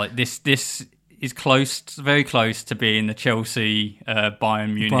far. This is close, very close to being the Chelsea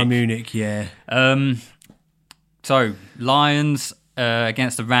Bayern Munich. Bayern Munich, yeah. So Lions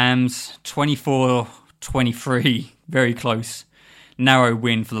against the Rams, 24-23, very close, narrow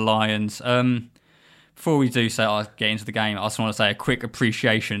win for the Lions. Before we do get into the game, I just want to say a quick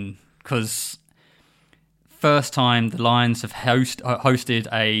appreciation because first time the Lions have hosted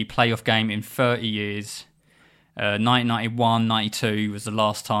a playoff game in 30 years. 1991-92 was the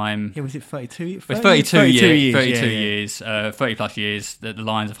last time. Yeah, was it 32? 32 years, 30 plus years that the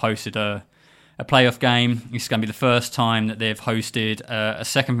Lions have hosted a playoff game. This is going to be the first time that they've hosted a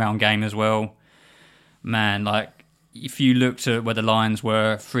second round game as well. Man, like if you looked at where the Lions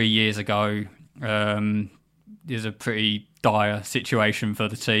were 3 years ago, there's a pretty dire situation for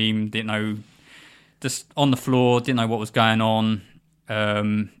the team. Didn't know. Just on the floor, didn't know what was going on.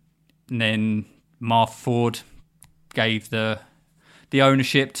 And then Martha Ford gave the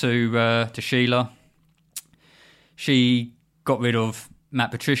ownership to Sheila. She got rid of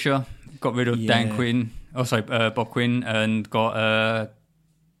Matt Patricia, got rid of Dan Quinn, also Bob Quinn, and got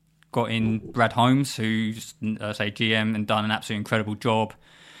in Brad Holmes, who's GM and done an absolutely incredible job.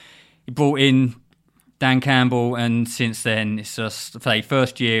 He brought in Dan Campbell, and since then it's just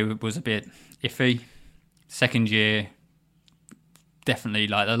first year was a bit iffy. Second year, definitely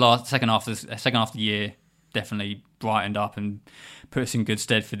like the second half of the year, definitely brightened up and put us in good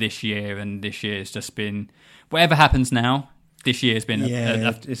stead for this year. And this year has just been, whatever happens now, this year has been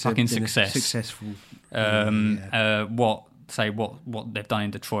a fucking success. Successful. What they've done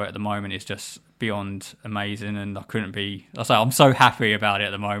in Detroit at the moment is just beyond amazing, and I'm so happy about it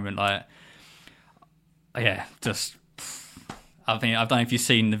at the moment. Like, yeah, just I don't know if you've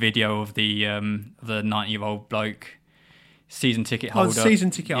seen the video of the 90-year-old bloke, season ticket holder. For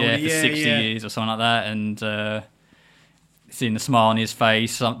 60 years or something like that, and seeing the smile on his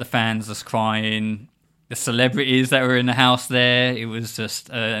face, the fans just crying, the celebrities that were in the house there. It was just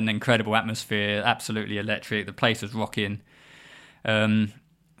an incredible atmosphere, absolutely electric. The place was rocking.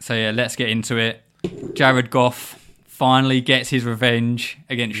 Let's get into it. Jared Goff finally gets his revenge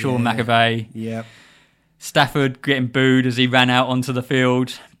against Sean McAvey. Yeah. Stafford getting booed as he ran out onto the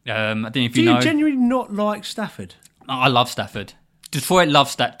field. I don't know if you know. Do you genuinely not like Stafford? I love Stafford. Detroit loves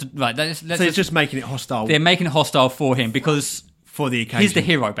Stafford. Right, they're just making it hostile. They're making it hostile for him because for the occasion. He's the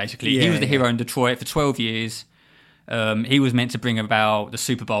hero, basically. Yeah, he was the hero in Detroit for 12 years. He was meant to bring about the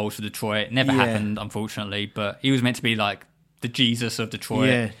Super Bowl to Detroit. Never happened, unfortunately, but he was meant to be like the Jesus of Detroit.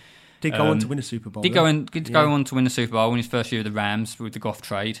 Yeah. Did go on to win a Super Bowl. Did go on to win the Super Bowl in his first year with the Rams with the Goff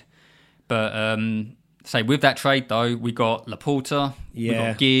trade. But with that trade though, we got Laporta, we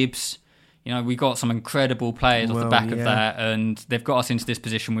got Gibbs. You know, we got some incredible players off the back of that, and they've got us into this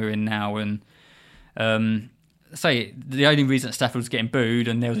position we're in now. And the only reason that Stafford was getting booed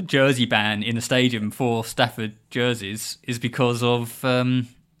and there was a jersey ban in the stadium for Stafford jerseys is because of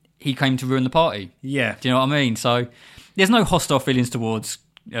he came to ruin the party. Yeah, do you know what I mean? So there's no hostile feelings towards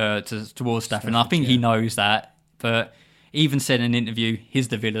Stafford, and I think he knows that. But he even said in an interview, he's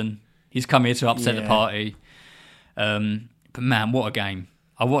the villain. He's come here to upset the party. But man, what a game!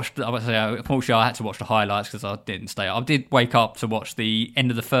 Unfortunately, I had to watch the highlights because I didn't stay up. I did wake up to watch the end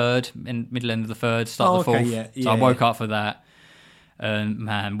of the third, middle end of the third, start of the fourth. So I woke up for that. And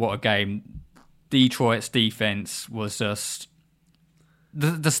man, what a game! Detroit's defense was just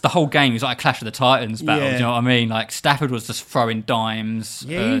the whole game was like a Clash of the Titans battle. Do you know what I mean? Like Stafford was just throwing dimes.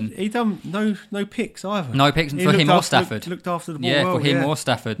 Yeah, he done no picks either. No picks for him or Stafford. Looked after the ball for him or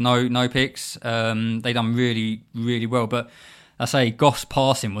Stafford. No picks. They done really, really well. But I say Goff's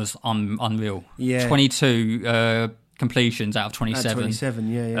passing was unreal. Yeah, 22 completions out of 27.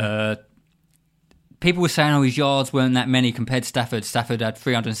 27, people were saying, his yards weren't that many compared to Stafford. Stafford had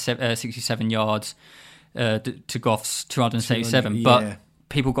 367 yards to Goff's 277. But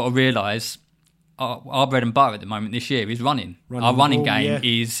people got to realise our bread and butter at the moment this year is running. Our running game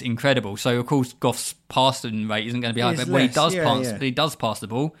is incredible. So, of course, Goff's passing rate isn't going to be high. But when he does pass the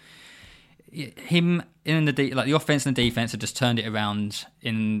ball, him in the offense and the defense have just turned it around.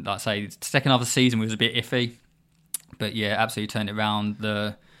 In the second half of the season was a bit iffy, but absolutely turned it around.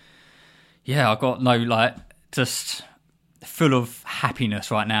 I got just full of happiness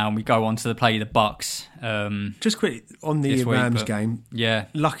right now, and we go on to play the Bucks. Just quickly on the Rams game,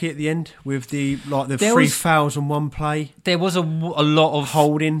 lucky at the end with the 3 fouls on one play. There was a lot of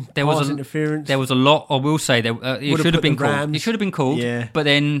holding, there was interference. There was a lot. I will say it should have been called. It should have been called. But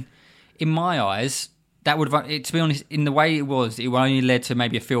then, in my eyes, that would have, to be honest, in the way it only led to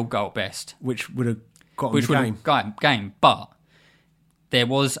maybe a field goal at best, which would have got the game. But there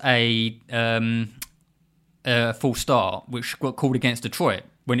was a full start which got called against Detroit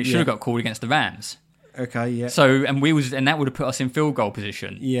when it should have got called against the Rams. Okay, yeah. So and that would have put us in field goal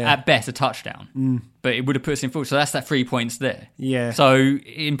position. Yeah. At best a touchdown. But it would have put us in field. So that's that 3 points there. Yeah. So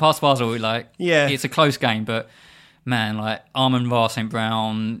in past Basel, it's a close game, but man, Amon-Ra St.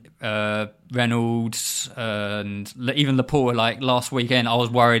 Brown, Reynolds, and even Laporta, last weekend, I was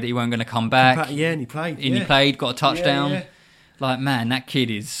worried that he weren't going to come back. And he played. And he played, got a touchdown. Man, that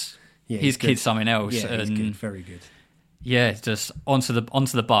kid is... his kid's something else. Yeah, he's good, very good. Yeah, just onto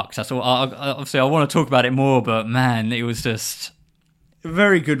the Bucks. That's all. Obviously, I want to talk about it more, but man, it was just a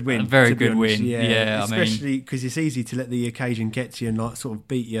very good win. A very good win. Yeah, especially because it's easy to let the occasion get to you and sort of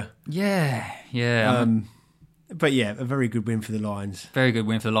beat you. Yeah. But a very good win for the Lions. Very good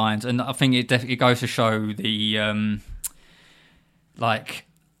win for the Lions, and I think it definitely goes to show the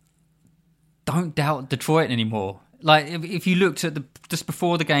don't doubt Detroit anymore. like if you looked at just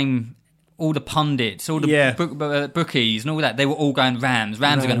before the game, all the pundits, all the bookies and all that, they were all going Rams.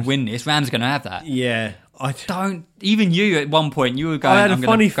 Rams are going to win this. Rams are going to have that. Yeah. Even you at one point, you were going, I had a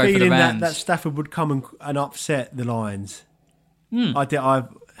funny go for the feeling Rams. that Stafford would come and upset the Lions.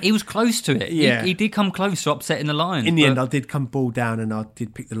 He was close to it. Yeah. He did come close to upsetting the Lions. In the end, I did come ball down and I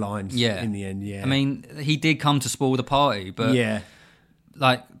did pick the Lions. Yeah. In the end, yeah. I mean, he did come to spoil the party, but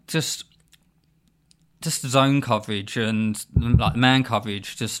like just zone coverage and like man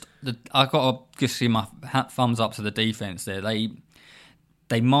coverage. I got to just give my thumbs up to the defense there.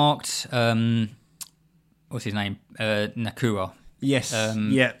 They marked what's his name, Nakua. Yes.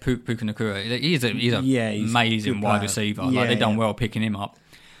 Puka Nakua. He's an amazing wide receiver. Like they done well picking him up.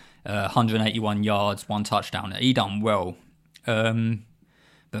 181 yards, 1 touchdown. He done well. But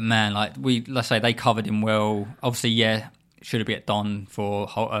man, like let's say they covered him well. Obviously, should have been done for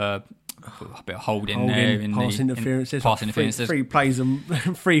a bit of holding there in pass interference. Pass interference. Three plays and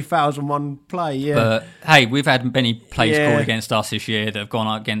 3,001 play. Yeah. But hey, we've had many plays called against us this year that have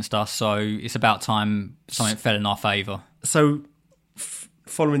gone against us. So it's about time something fell in our favour. So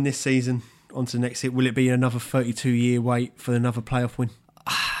following this season onto the next hit, will it be another 32-year wait for another playoff win?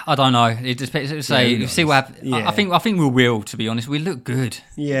 I don't know. It depends. See what happens. Yeah. I think we will. To be honest, we look good.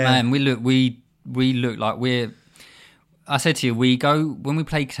 Yeah, man. We look like we're. I said to you, we go when we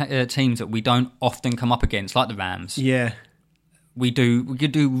play teams that we don't often come up against, like the Rams. Yeah, we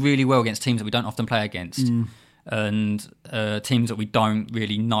could do really well against teams that we don't often play against, and teams that we don't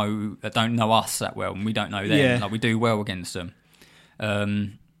really know, that don't know us that well, and we don't know them. Yeah. Like we do well against them.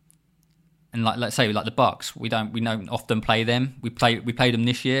 And like let's say like the Bucks, we don't often play them. We played them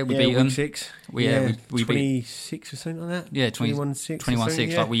this year. We beat them. 6. We 26 or something like that. Yeah, 21-6.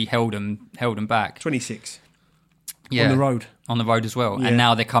 21-6. Yeah. Like we held them back. 26. Yeah, on the road as well. Yeah. And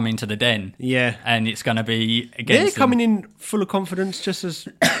now they're coming to the Den. Yeah, and it's going to be against. They're coming them. in full of confidence. Just as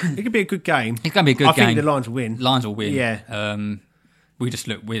it could be a good game. It's going to be a good game. I think the Lions will win. Lions will win. Yeah. We're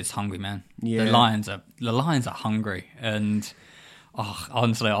just hungry, man. Yeah. The Lions are hungry, and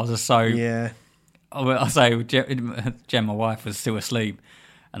honestly, I was just so. Yeah. I say, Jen, my wife, was still asleep,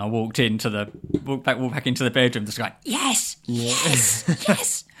 and I walked back into the bedroom, just going, yes.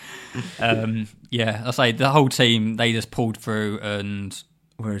 I say the whole team, they just pulled through, and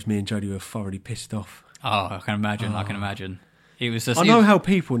whereas me and Jodie were thoroughly pissed off. I can imagine. It was just. I know how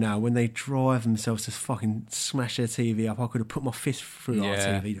people now, when they drive themselves to fucking smash their TV up, I could have put my fist through our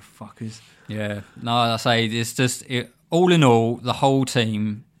TV, the fuckers. Yeah. No, I say it's just all in all, the whole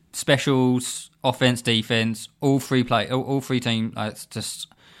team, specials, offense, defense, all three teams. It's just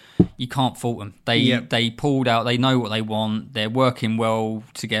you can't fault them. They pulled out. They know what they want. They're working well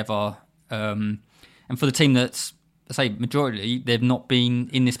together. And for the team that's, I say, majority, they've not been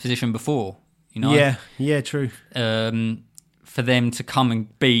in this position before. You know. Yeah, true. For them to come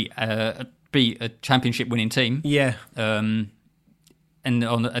and beat a championship winning team. Yeah. And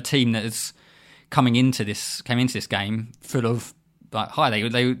on a team that is came into this game full of.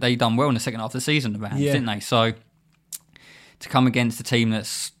 Like, they done well in the second half of the season, the Rams, didn't they? So to come against a team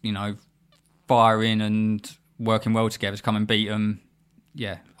that's firing and working well together, to come and beat them,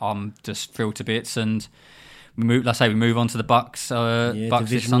 I'm just thrilled to bits. And we move on to the Bucks. Bucks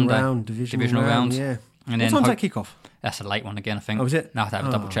this Sunday, divisional round. Yeah. And what time's that kick off? That's a late one again, I think. Oh, is it? No, I have to have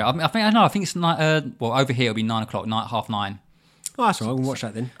a double check. I think it's over here it'll be 9 o'clock, 9:30. Oh, that's all right. We'll watch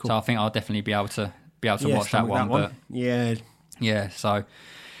that then. Cool. So I think I'll definitely be able to watch that one. But so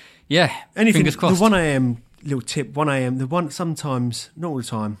fingers crossed. The 1 a.m. little tip, 1 a.m. The one sometimes, not all the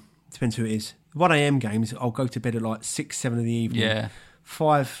time, depends who it is. The 1 a.m. games, I'll go to bed at like 6, 7 in the evening. Yeah.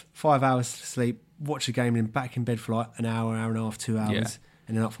 5 hours sleep, watch the game, and then back in bed for like an hour and a half, 2 hours,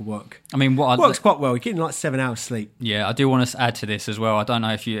 and then up for work. I mean, works quite well. You're getting like 7 hours sleep. Yeah, I do want to add to this as well. I don't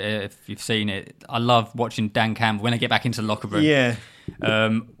know if you've seen it. I love watching Dan Campbell when they get back into the locker room. Yeah.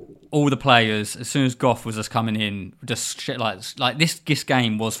 All the players, as soon as Goff was just coming in, just shit like this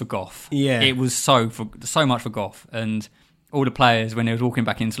game was for Goff. Yeah. It was so much for Goff. And all the players, when they was walking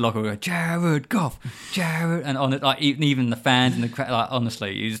back into the locker room, go, Jared Goff, Jared, and on it, like even the fans and the crowd, like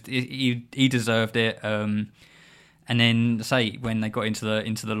honestly, he deserved it. And then say when they got into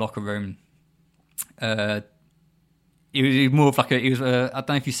the locker room, it was more of like I don't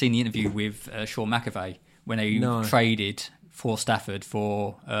know if you've seen the interview with Sean McAvey when they traded for Stafford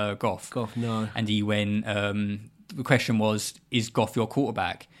for Goff. Goff, no. And he went, the question was, is Goff your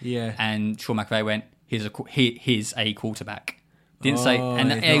quarterback? Yeah. And Sean McAvey went, he's a quarterback. Didn't say,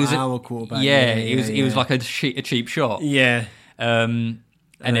 and it was our quarterback. Yeah, it was like a cheap shot. Yeah. And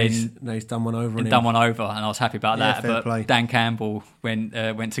then he's done one over. And I was happy about that. Fair but play. Dan Campbell went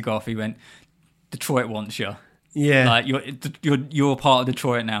to Goff. He went, Detroit wants you. Yeah. Like you're part of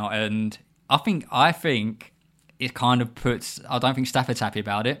Detroit now, and I think it kind of puts. I don't think Stafford's happy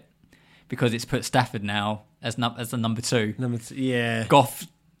about it because it's put Stafford now as the number 2. Yeah. Goff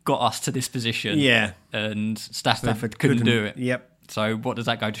got us to this position. Yeah. And Stafford couldn't do it. Yep. So what does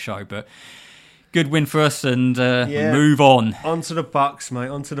that go to show? But good win for us, and move on. On to the Bucks, mate.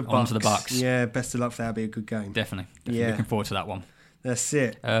 On to the Bucks. On to the Bucks. Yeah, best of luck for that. That'll be a good game. Definitely. Yeah. Looking forward to that one. That's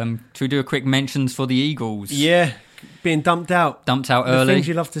it. Should we do a quick mentions for the Eagles? Yeah, being dumped out. Dumped out the early. Things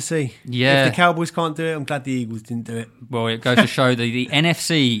you love to see. Yeah. If the Cowboys can't do it, I'm glad the Eagles didn't do it. Well, it goes to show that the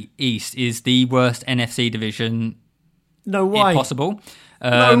NFC East is the worst NFC division No way. possible.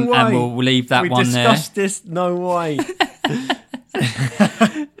 No way. And we'll leave that one there. We discussed this. No way.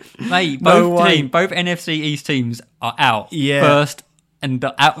 Mate, No way. both NFC East teams are out. Yeah. First and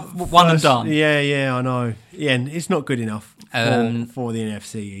one and done. Yeah, I know. Yeah, and it's not good enough for the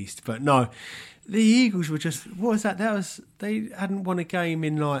NFC East. But no, the Eagles were just, what was that? They hadn't won a game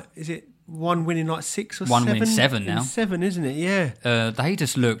in is it one win in 6 or 7? One win in 7 now. 7, isn't it? Yeah. They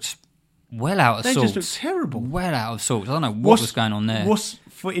just looked well out of sorts. They just looked terrible. Well out of sorts. I don't know what was going on there.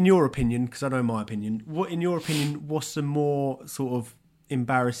 In your opinion, because I know my opinion, in your opinion, what's the more sort of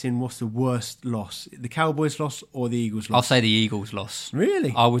embarrassing, what's the worst loss? The Cowboys loss or the Eagles loss? I'll say the Eagles loss.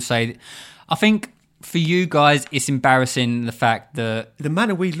 Really? I would say, I think for you guys, it's embarrassing the fact that the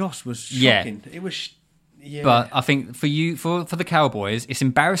manner we lost was shocking. It was, yeah. But I think for you, for the Cowboys, it's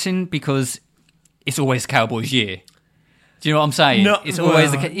embarrassing because it's always Cowboys' year. Do you know what I'm saying? No, it's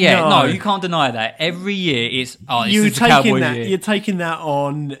always no, you can't deny that. Every year it's you're is the Cowboys' year. You're taking that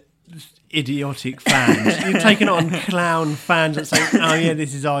on idiotic fans. You're taking it on clown fans that say, "Oh yeah,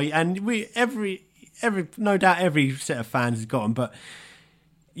 this is our," and every no doubt every set of fans has got them, but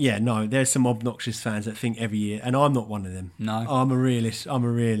yeah, no, there's some obnoxious fans that think every year, and I'm not one of them. No, I'm a realist,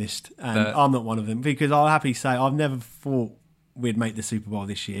 and I'm not one of them because I'll happily say I've never thought we'd make the Super Bowl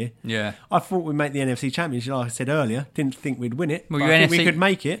this year. Yeah, I thought we'd make the NFC Championship. Like I said earlier, didn't think we'd win it. Well, but I think we could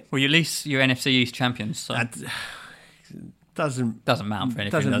make it. Well, at least you're NFC East champions. So. Doesn't amount for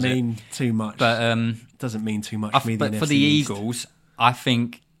anything. Doesn't mean too much. But doesn't mean too much. But for the Eagles, I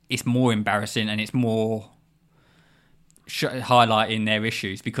think it's more embarrassing and it's more highlighting their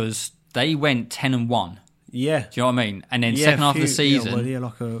issues because they went 10-1. Yeah, do you know what I mean? And then second half of the season,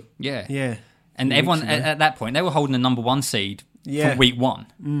 yeah. And everyone at that point they were holding the number 1 seed for week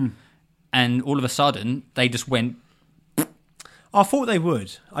 1, and all of a sudden they just went. I thought they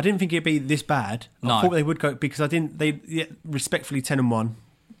would. I didn't think it'd be this bad. No. I thought they would go because I didn't. Respectfully 10-1.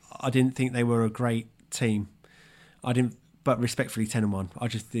 I didn't think they were a great team. But respectfully 10-1. I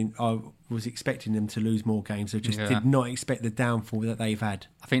just think I was expecting them to lose more games. I just did not expect the downfall that they've had.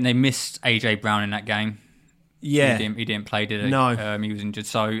 I think they missed AJ Brown in that game. Yeah, he didn't play, did he? No, he was injured,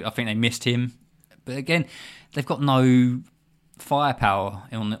 so I think they missed him. But again, they've got no firepower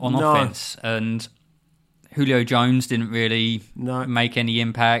on offense, and Julio Jones didn't really make any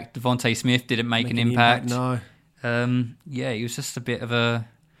impact. Devontae Smith didn't make an impact. No. It was just a bit of a,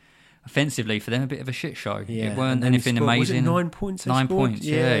 offensively for them, a bit of a shit show. Yeah. It weren't anything amazing. Was it 9 points? 9 points.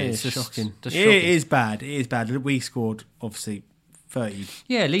 Yeah, it's just shocking. Just shocking. It is bad. It is bad. We scored obviously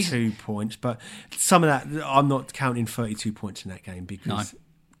 32 at least 2 points, but some of that I'm not counting 32 points in that game because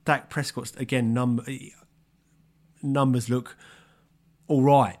Dak Prescott's again numbers look all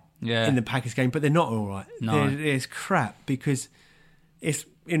right. Yeah. In the Packers game, but they're not all right. No. It's crap because it's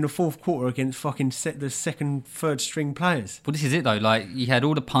in the fourth quarter against fucking the second, third string players. Well, this is it though. Like you had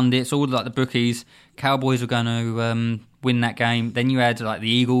all the pundits, all the bookies. Cowboys were going to win that game. Then you had the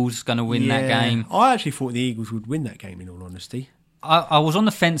Eagles going to win that game. I actually thought the Eagles would win that game. In all honesty, I was on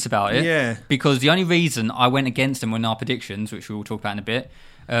the fence about it. Yeah. Because the only reason I went against them in our predictions, which we will talk about in a bit.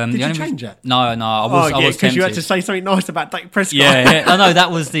 Did you change that? No, I was tempted. Because you had to say something nice about Dak Prescott. Yeah. No,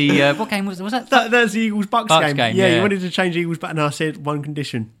 that was the... what game was that? That's the Eagles-Bucks game. Yeah, you wanted to change the Eagles-Bucks, and I said one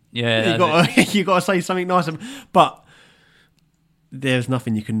condition. Yeah, you got to say something nice. But there's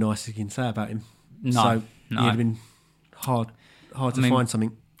nothing you can say about him. No. It'd have been hard to find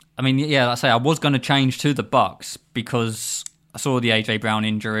something. I mean, yeah, like I say, I was going to change to the Bucks because I saw the AJ Brown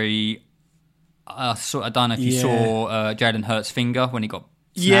injury. I don't know if you saw Jalen Hurts' finger when he got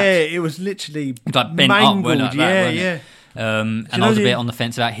snapped. Yeah, it was literally bent mangled. Up, and I was a bit on the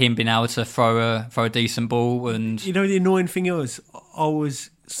fence about him being able to throw a decent ball. And the annoying thing was, I was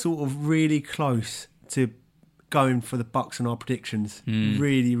sort of really close to going for the Bucks on our predictions.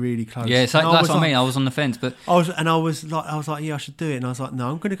 Really, really close. Yeah, so that's what I mean. I was on the fence, but I was like, yeah, I should do it. And I was like,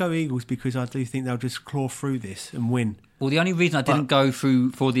 no, I'm going to go Eagles because I do think they'll just claw through this and win. well, the only reason I didn't go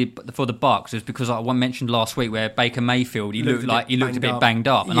through for the Bucks is because I mentioned last week where Baker Mayfield he looked a bit banged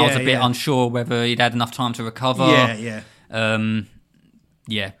up, and I was a bit unsure whether he'd had enough time to recover.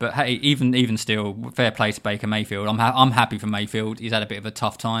 Yeah, but hey, even still, fair play to Baker Mayfield. I'm happy for Mayfield. He's had a bit of a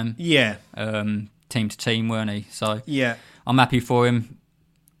tough time. Yeah. Team to team, weren't he? So yeah, I'm happy for him.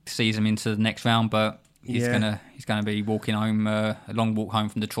 Sees him into the next round, but he's gonna be walking home a long walk home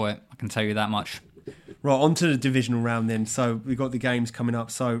from Detroit. I can tell you that much. Right, on to the divisional round then. So we've got the games coming up.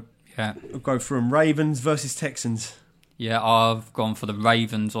 So yeah, we'll go from Ravens versus Texans. Yeah, I've gone for the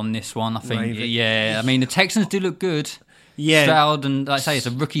Ravens on this one. I think. Yeah, I mean the Texans do look good. Yeah, Stroud and like I say, it's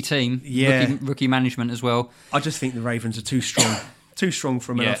a rookie team. Yeah, rookie management as well. I just think the Ravens are too strong. Too strong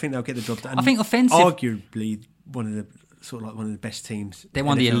for them. I think they'll get the job done. I think offensive, arguably one of the best teams. They're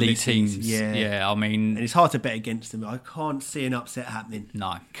one of the elite teams. Yeah. I mean, and it's hard to bet against them. I can't see an upset happening.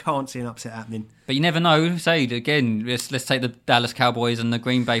 No, can't see an upset happening. But you never know. Say again, let's take the Dallas Cowboys and the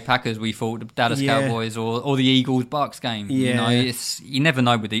Green Bay Packers. We thought the Dallas Cowboys or the Eagles Bucks game. Yeah, you never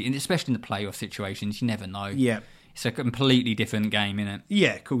know with especially in the playoff situations. You never know. Yeah, it's a completely different game, isn't it?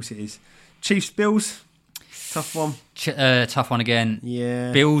 Yeah, of course it is. Chiefs Bills. Tough one. Tough one again.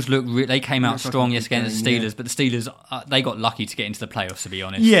 Yeah. Bills they came out strong against the Steelers, but the Steelers they got lucky to get into the playoffs. To be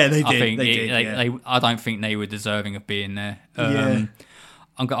honest, yeah, they did. I don't think they were deserving of being there.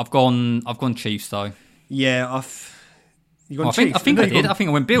 I've gone Chiefs though. Yeah, you gone Chiefs? I think I did. I think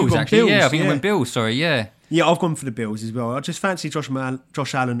I went Bills actually. Bills, I think I went Bills. Sorry, yeah. Yeah, I've gone for the Bills as well. I just fancy Josh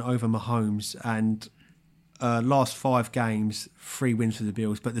Allen over Mahomes, and last 5 games, 3 wins for the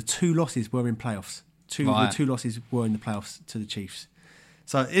Bills, but the 2 losses were in playoffs. The 2 losses were in the playoffs to the Chiefs.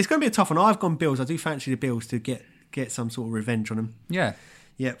 So it's going to be a tough one. I've gone Bills. I do fancy the Bills to get some sort of revenge on them. Yeah.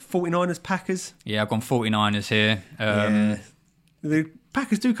 Yeah, 49ers, Packers. Yeah, I've gone 49ers here. The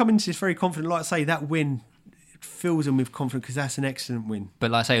Packers do come into this very confident. Like I say, that win fills them with confidence because that's an excellent win.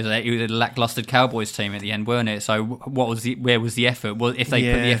 But like I say, it was a lacklustre Cowboys team at the end, weren't it? So where was the effort? Well, if they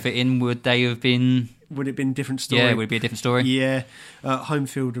put the effort in, would they have been... Would it have been a different story? Yeah, would it be a different story? Yeah. Home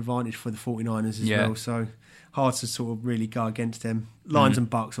field advantage for the 49ers as well, so hard to sort of really go against them. Lions and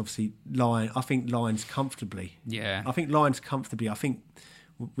Bucks, obviously. I think Lions comfortably. Yeah. I think Lions comfortably. I think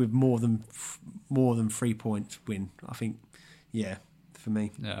with more than 3 points win. I think, for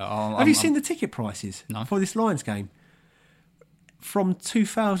me. Have you seen the ticket prices for this Lions game? From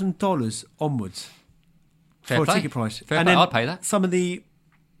 $2,000 onwards. Fair play. A ticket price. Fair play. I'd pay that. Some of the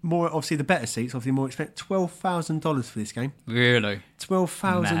more, obviously the better seats, obviously more expensive, $12,000 for this game. Really?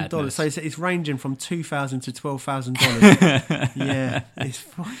 $12,000. So it's ranging from $2,000 to $12,000. Yeah, it's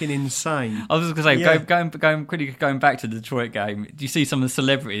fucking insane. I was going to say, going back to the Detroit game, do you see some of the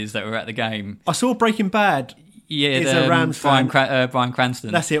celebrities that were at the game? I saw Breaking Bad. Yeah, it's a Rams fan. Bryan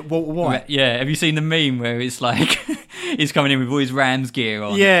Cranston. That's it. Walter White. Yeah, have you seen the meme where it's like he's coming in with all his Rams gear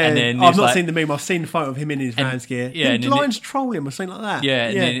on? Yeah, and then I've not seen the meme. I've seen the photo of him in his Rams gear. Yeah, the Lions troll him or something like that. Yeah,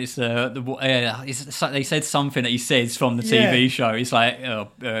 and then they said something that he says from the TV show. It's like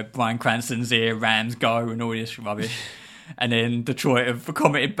Bryan Cranston's here, Rams go, and all this rubbish. And then Detroit have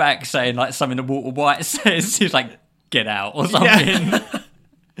commented back saying like something that Walter White says. He's like, "Get out" or something. Yeah.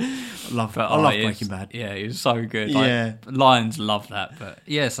 I love Breaking Bad. Yeah, it was so good. Yeah. Lions love that. But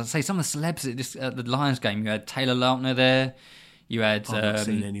yes, I'd say some of the celebs at the Lions game. You had Taylor Lautner there. You had. I've not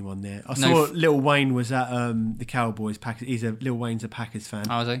seen anyone there. I saw Lil Wayne was at the Cowboys. Packers. Lil Wayne's a Packers fan.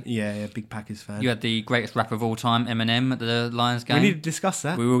 Oh, is he? Yeah, big Packers fan. You had the greatest rapper of all time, Eminem, at the Lions game. We need to discuss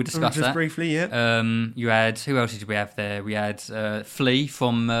that. We will discuss that just briefly. Yeah. You had who else did we have there? We had Flea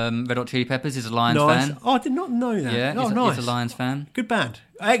from Red Hot Chili Peppers. He's a Lions fan. Oh, I did not know that. Yeah, nice. He's a Lions fan. Good band.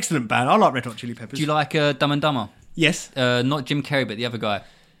 Excellent band. I like Red Hot Chili Peppers. Do you like Dumb and Dumber? Yes. Not Jim Carrey, but the other guy.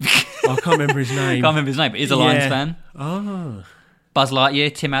 I can't remember his name. But he's a Lions fan. Oh. Buzz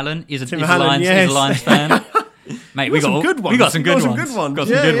Lightyear, Tim Allen is a Lions fan. Mate, we got some good ones. We got some good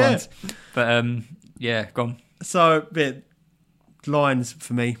ones. But go on. So, Lions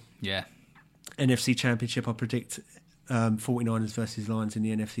for me. Yeah. NFC Championship, I predict 49ers versus Lions in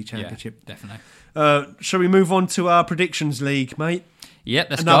the NFC Championship. Yeah, definitely. Shall we move on to our predictions league, mate?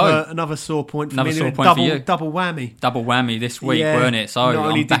 Yep, let's go. Another sore point for me. For you. Double whammy. Double whammy this week, weren't it? So not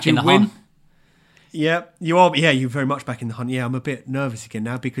only I'm back did you in the win, hunt. Yeah, you are. Yeah, you're very much back in the hunt. Yeah, I'm a bit nervous again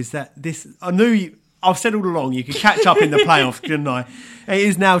now because I knew I've said all along you could catch up in the playoffs, couldn't I? It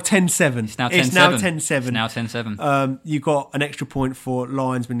is now 10-7. It's now 10-7. It's now 10-7. You got an extra point for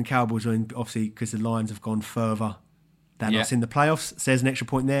Lionsmen and Cowboys, obviously because the Lions have gone further than us in the playoffs. So there's an extra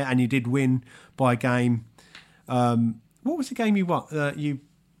point there, and you did win by a game. What was the game you won?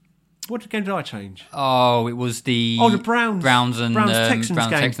 What game did I change? Oh, it was the Browns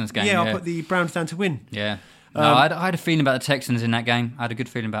Texans game. Yeah, I put the Browns down to win. Yeah. No, I had a feeling about the Texans in that game. I had a good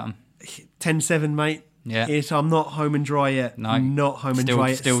feeling about them. 10-7, mate. Yeah. So I'm not home and dry yet. No. Not home and dry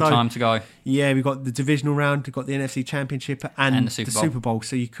yet. Still time to go. Yeah, we've got the divisional round, we've got the NFC Championship and the Super Bowl.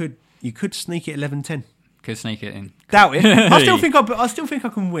 So you could sneak it 11-10. Could sneak it in. Doubt it. I still think I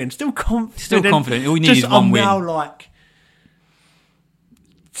can win. Still confident. Still confident. All you need is one win. I'm now like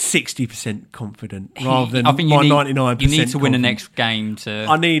 60% confident rather than I think my 99%. You need to win the confident. next game to.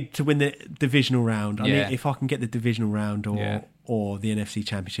 I need to win the divisional round. Yeah. If I can get the divisional round or the NFC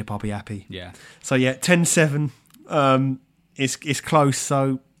Championship, I'll be happy. Yeah. So 10-7. It's close.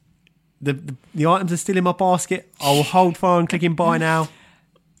 So the items are still in my basket. I will hold fire and click in buy now.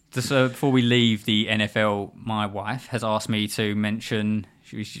 Just before we leave the NFL, my wife has asked me to mention.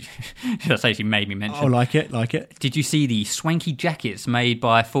 Should I say she made me mention? Oh, like it. Did you see the swanky jackets made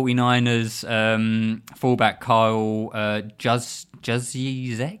by 49ers fullback Kyle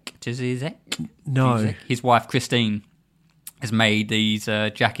Juszczyk? No. His wife Christine has made these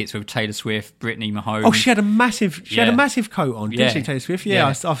jackets with Taylor Swift, Brittany Mahomes. Oh, she had a massive coat on, didn't she, Yeah. Taylor Swift? Yeah,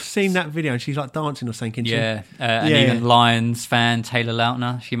 I've seen that video, and she's like dancing or something. Yeah, and even Lions fan Taylor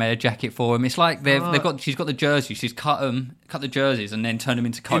Lautner, she made a jacket for him. It's like she's got the jerseys. She's cut the jerseys and then turned them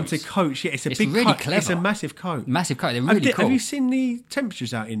into coats. Yeah, it's a big really coat. clever. It's a massive coat. Massive coat. They're really cool. Have you seen the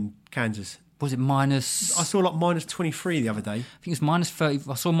temperatures out in Kansas? Was it minus? I saw like minus 23 the other day. I think it's minus 30.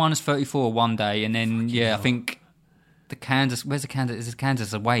 I saw minus 34 one day, and then I think. The Kansas, where's the Kansas? Is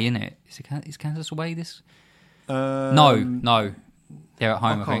Kansas away, isn't it? Is Kansas away this? No. They're at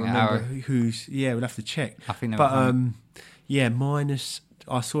home, I think. We'll have to check. I think they're at home.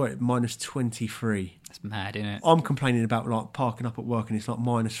 I saw it at minus 23. That's mad, isn't it? I'm complaining about like parking up at work and it's like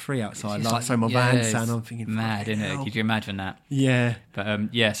minus 3 outside. So my van's down, I'm thinking, mad, isn't it? Could you imagine that? Yeah. But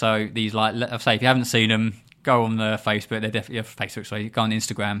so these, like, I say, if you haven't seen them, go on the Facebook. They're definitely Facebook, so go on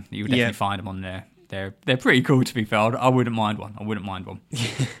Instagram. You'll definitely find them on there. They're pretty cool, to be fair. I wouldn't mind one.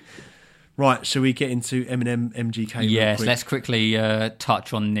 Right, shall we get into Eminem MGK? Yes, let's quickly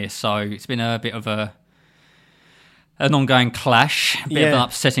touch on this. So it's been a bit of an ongoing clash, of an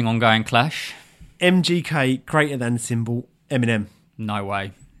upsetting ongoing clash. MGK greater than symbol Eminem. No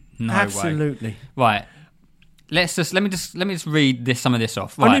way. Absolutely. Right. Let me just read some of this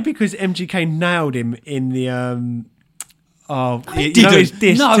off. Right. Only because MGK nailed him in the he didn't. His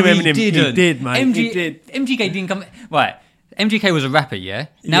diss to Eminem. He didn't. He did, mate. He did. MGK didn't come. Right. MGK was a rapper, yeah?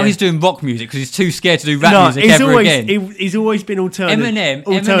 Now he's doing rock music because he's too scared to do rap music again. He's always been alternative.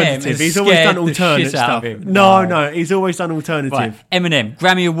 Eminem he's always done alternative stuff. No, he's always done alternative. Right. Eminem,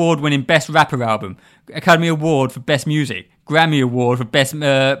 Grammy Award winning Best Rapper Album, Academy Award for Best Music, Grammy Award for Best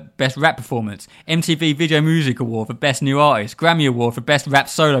Rap Performance, MTV Video Music Award for Best New Artist, Grammy Award for Best Rap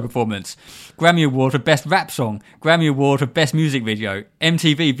Solo Performance, Grammy Award for Best Rap Song, Grammy Award for Best Music Video,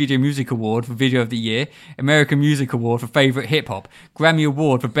 MTV Video Music Award for Video of the Year, American Music Award for Favourite Hip Hop, Grammy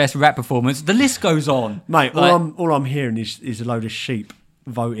Award for Best Rap Performance. The list goes on. Mate, all I'm hearing is a load of sheep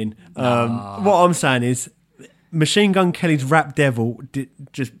voting. What I'm saying is Machine Gun Kelly's Rap Devil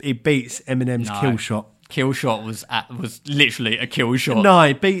it beats Eminem's Kill Shot. Kill Shot was literally a kill shot.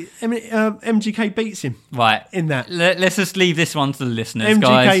 No, MGK beats him. Right. In that. Let's just leave this one to the listeners, MGK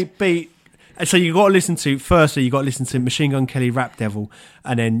guys. beat... So you've got to listen to Machine Gun Kelly Rap Devil,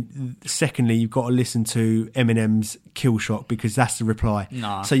 and then secondly, you've got to listen to Eminem's Kill Shot, because that's the reply.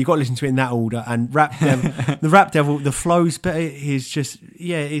 No. So you've got to listen to it in that order, and the Rap Devil, the flow's better. He's just,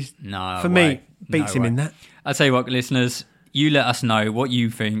 me, beats him in that. I'll tell you what, listeners... You let us know what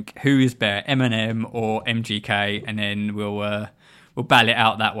you think. Who is better, Eminem or MGK, and then we'll battle it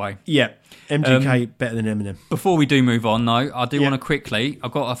out that way. Yeah, MGK better than Eminem. Before we do move on, though, I do want to quickly.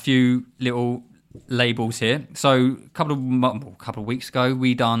 I've got a few little labels here. So a couple of weeks ago,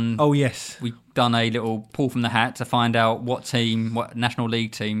 we done. Oh yes, we done a little pull from the hat to find out what National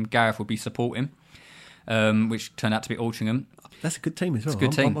League team Gareth would be supporting, which turned out to be Altrincham. That's a good team as well. It's a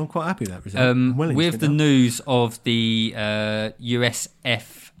good team. I'm quite happy with that result. With the news of the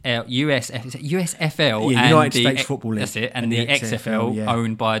USFL and United States Football League. That's it, and the XFL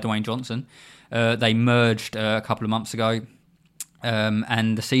owned by Dwayne Johnson. They merged a couple of months ago,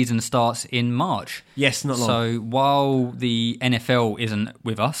 and the season starts in March. Yes, not long. So while the NFL isn't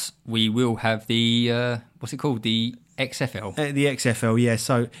with us, we will have the what's it called? The XFL. The XFL, yeah.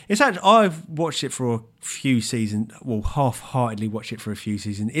 So it's actually, I've watched it for a few seasons. Well, half-heartedly watched it for a few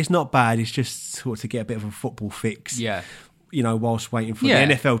seasons. It's not bad. It's just sort of to get a bit of a football fix. Yeah. Whilst waiting for the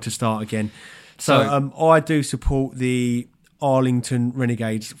NFL to start again. So I do support the Arlington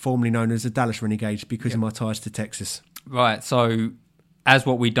Renegades, formerly known as the Dallas Renegades, because of my ties to Texas. Right, so as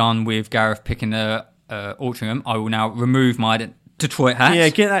what we've done with Gareth picking the Altrincham, I will now remove my Detroit hats. Yeah,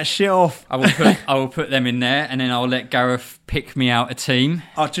 get that shit off. I will put them in there, and then I'll let Gareth pick me out a team.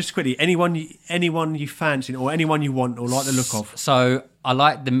 Oh, just quickly, anyone you fancy or anyone you want or like the look of. So I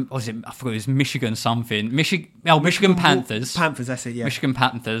like them. What was it? I forgot it was Michigan something. Michigan Panthers. Panthers, that's it. Yeah. Michigan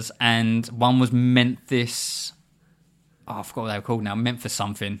Panthers, and one was Memphis. Oh, I forgot what they were called now. Memphis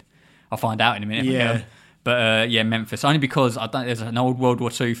something. I'll find out in a minute. Yeah. But Memphis. Only because there's an old World War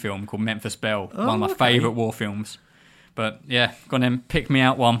II film called Memphis Belle. One of my favourite war films. But yeah, go on then, pick me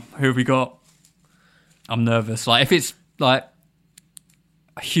out one. Who have we got? I'm nervous. Like if it's like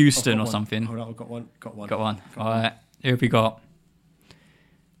Houston or something. Hold on, I've got one. Got one. All right. Who have we got?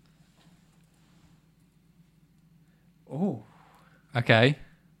 Oh. Okay.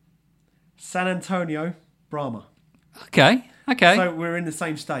 San Antonio, Brahma. Okay. So we're in the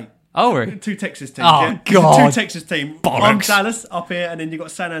same state. Oh, really? Two Texas teams. Oh, yeah? God. Two Texas teams. Bollocks. I'm Dallas up here, and then you've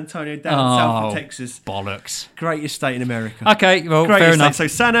got San Antonio down south of Texas. Bollocks. Greatest state in America. Okay, well, Greatest fair enough.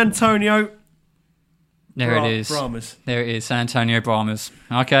 State. So San Antonio. There it is. Brahmas. There it is. San Antonio Brahmas.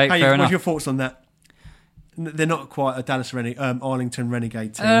 Okay, Hey, fair what's enough. your thoughts on that? They're not quite a Arlington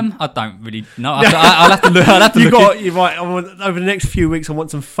Renegade team. I don't really know. I'll have to look. You're right. Over the next few weeks, I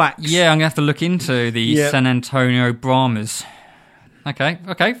want some facts. Yeah, I'm gonna have to look into the San Antonio Brahmas.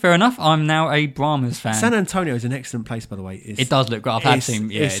 Okay, fair enough. I'm now a Brahmas fan. San Antonio is an excellent place, by the way. It does look great. I've had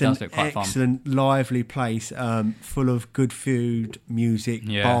seen. Yeah, it does look quite fun. Excellent, lively place, full of good food, music,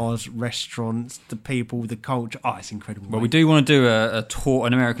 bars, restaurants, the people, the culture. Oh, it's incredible. Well, we do want to do a tour,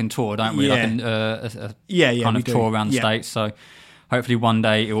 an American tour, don't we? Yeah. Like a kind of tour around the States. So hopefully one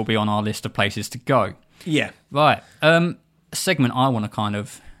day it will be on our list of places to go. Yeah. Right. A segment I want to kind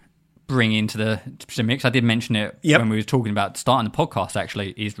of bring into the mix. I did mention it when we were talking about starting the podcast,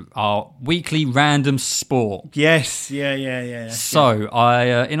 actually, is our weekly random sport. Yes, yeah. So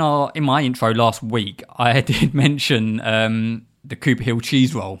I in my intro last week, I did mention the Cooper Hill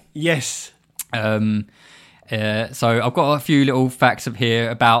cheese roll. Yes. So I've got a few little facts up here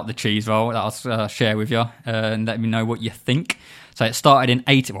about the cheese roll that I'll share with you and let me know what you think. So it started in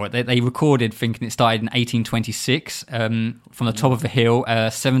they recorded thinking it started in 1826 from the top of a hill,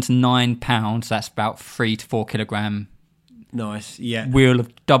 7 to 9 pounds. That's about 3 to 4 kilogram. Nice, yeah. Wheel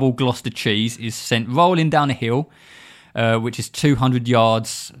of double Gloucester cheese is sent rolling down a hill, which is 200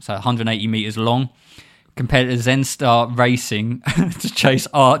 yards, so 180 meters long. Competitors then start racing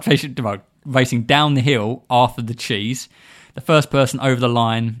to racing down the hill after the cheese. The first person over the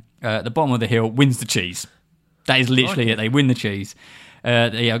line at the bottom of the hill wins the cheese. That is literally it. They win the cheese.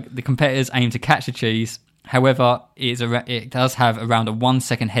 The competitors aim to catch the cheese. However, it does have around a 1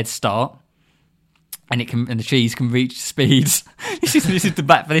 second head start, and the cheese can reach speeds. this is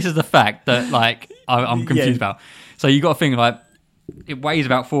the fact that I'm confused about. So you got to think it weighs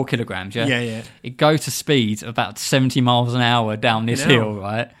about 4 kilograms. Yeah. Yeah. It goes to speeds of about 70 miles an hour down this hill.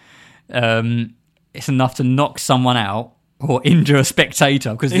 Right. It's enough to knock someone out or injure a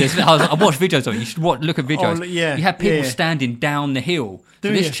spectator, because I watched videos of it. You should look at videos. Oh, yeah, you have people standing down the hill.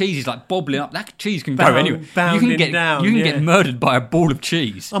 So this cheese is like bobbling up. That cheese can go anywhere. You can get murdered by a ball of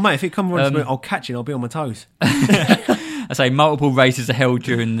cheese. Oh mate, if it comes on, I'll catch it. I'll be on my toes. I say multiple races are held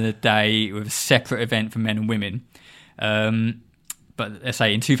during the day with a separate event for men and women. But let's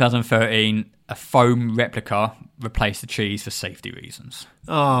say in 2013, a foam replica replaced the cheese for safety reasons.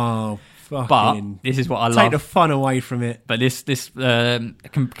 Oh. But this is what I love. Take the fun away from it. But this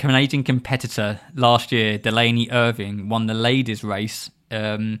Canadian competitor last year, Delaney Irving, won the ladies' race,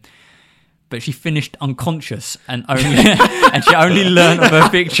 but she finished unconscious and she only learned of her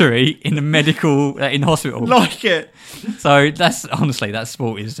victory in the hospital. Like it. So that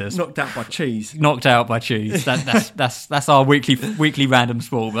sport is just knocked out by cheese. That's our weekly random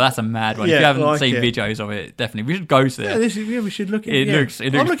sport, but that's a mad one. Yeah, if you haven't seen videos of it, definitely we should go to it. We should look at it.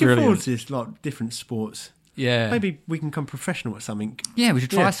 I'm looking brilliant. forward to this, different sports. Yeah, maybe we can become professional at something. Yeah, we should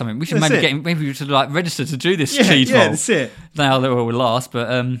try something. We should maybe we should register to do this cheese roll. Yeah, that's it. Now that will last, but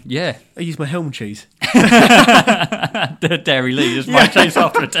I use my Helm cheese. The Dairy Lee, just my chase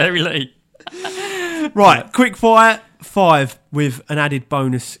after a Dairy Lee. Right, quick fire 5 with an added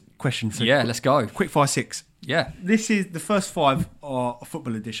bonus question. So let's go. Quick fire 6. Yeah, this is the first 5 are a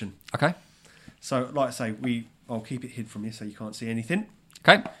football edition. Okay. So, like I say, I'll keep it hid from you so you can't see anything.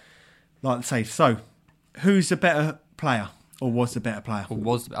 Okay. Like I say, so who's the better player, or was the better player?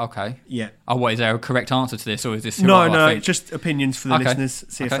 Okay. Yeah. Oh, what is there a correct answer to this, or is this? No, just opinions for the listeners.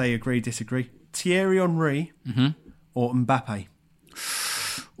 See if they agree, disagree. Thierry Henry or Mbappe.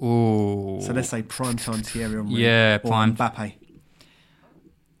 Ooh. So let's say primetime Thierry Henry. Yeah, or prime. Mbappe.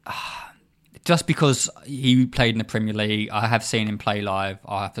 Just because he played in the Premier League, I have seen him play live.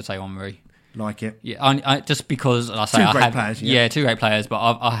 I have to say Henry. Like it. Yeah, I just because I say Two great players, yeah. two great players, but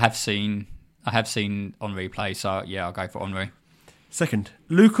I have seen Henry play, so yeah, I'll go for Henry. Second,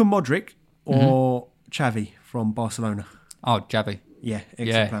 Luka Modric or Xavi from Barcelona. Oh, Xavi. Yeah,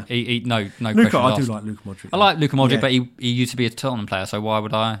 excellent player. No Luka, question I asked. do like Luka Modric. I like Luka Modric, Yeah. but he used to be a Tottenham player, so why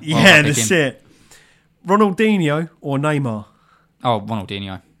would I? Yeah, pick that's him? it. Ronaldinho or Neymar? Oh,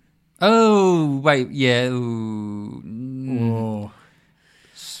 Ronaldinho. Oh, wait, yeah. Ooh. Oh.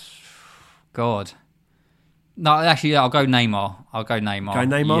 God. No, actually, yeah, I'll go Neymar. Go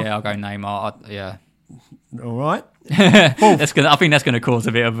Neymar? Yeah, I'll go Neymar. Yeah. All right. I think that's gonna cause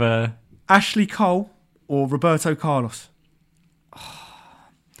a bit of a Ashley Cole or Roberto Carlos?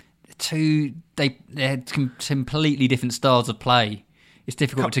 they're completely different styles of play. It's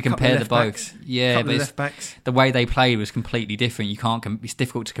difficult to compare the both. Yeah, couple but of left backs. the way they played was completely different. You can't. It's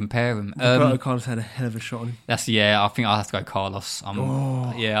difficult to compare them. Roberto Carlos had a hell of a shot on him. I think I have to go Carlos.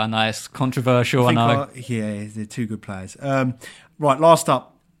 Yeah, I know it's controversial. I know. Yeah, they're two good players. Right, last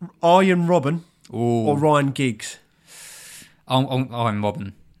up, Arjen Robben or Ryan Giggs? I'm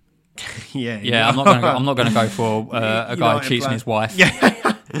Robin. Yeah. I'm not going to go for a guy who cheats on his wife.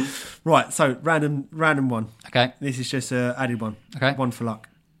 Yeah. Right, so random one. Okay. This is just an added one. Okay. One for luck.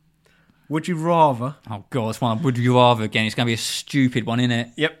 Would you rather? Oh God, it's one. Would you rather again? It's going to be a stupid one, isn't it?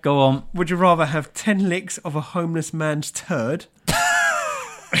 Yep. Go on. Would you rather have 10 licks of a homeless man's turd,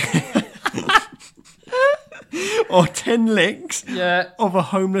 or 10 licks of a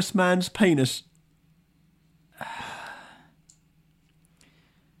homeless man's penis?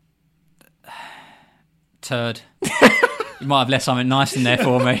 Turd. You might have left something nice in there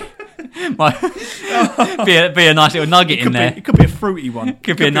for me. Might be a nice little nugget in there. It could be a fruity one.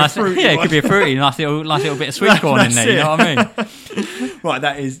 Could be a nice fruity. Yeah, it could be a fruity, nice little bit of sweet corn in there. You know what I mean? Right,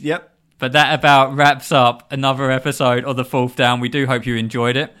 that is, yep. But that about wraps up another episode of The Fourth Down. We do hope you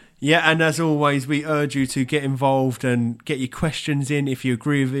enjoyed it. Yeah, and as always, we urge you to get involved and get your questions in if you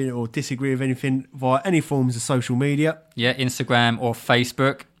agree with it or disagree with anything via any forms of social media. Yeah, Instagram or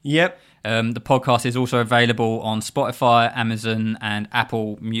Facebook. Yep. The podcast is also available on Spotify, Amazon, and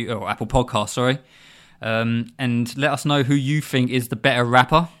Apple Podcasts. Sorry, and let us know who you think is the better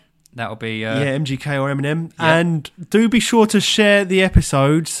rapper. That'll be MGK or Eminem. Yeah. And do be sure to share the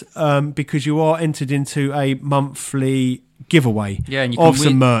episodes because you are entered into a monthly giveaway. Yeah, and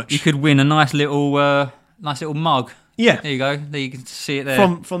some merch. You could win a nice little mug. Yeah, there you go. There you can see it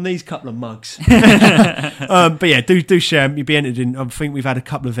there from these couple of mugs. But yeah, do share them. You'll be entered in. I think we've had a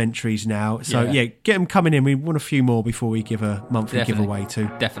couple of entries now, so yeah, get them coming in. We want a few more before we give a monthly giveaway too.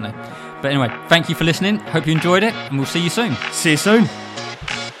 Definitely. But anyway, thank you for listening. Hope you enjoyed it, and we'll see you soon. See you soon.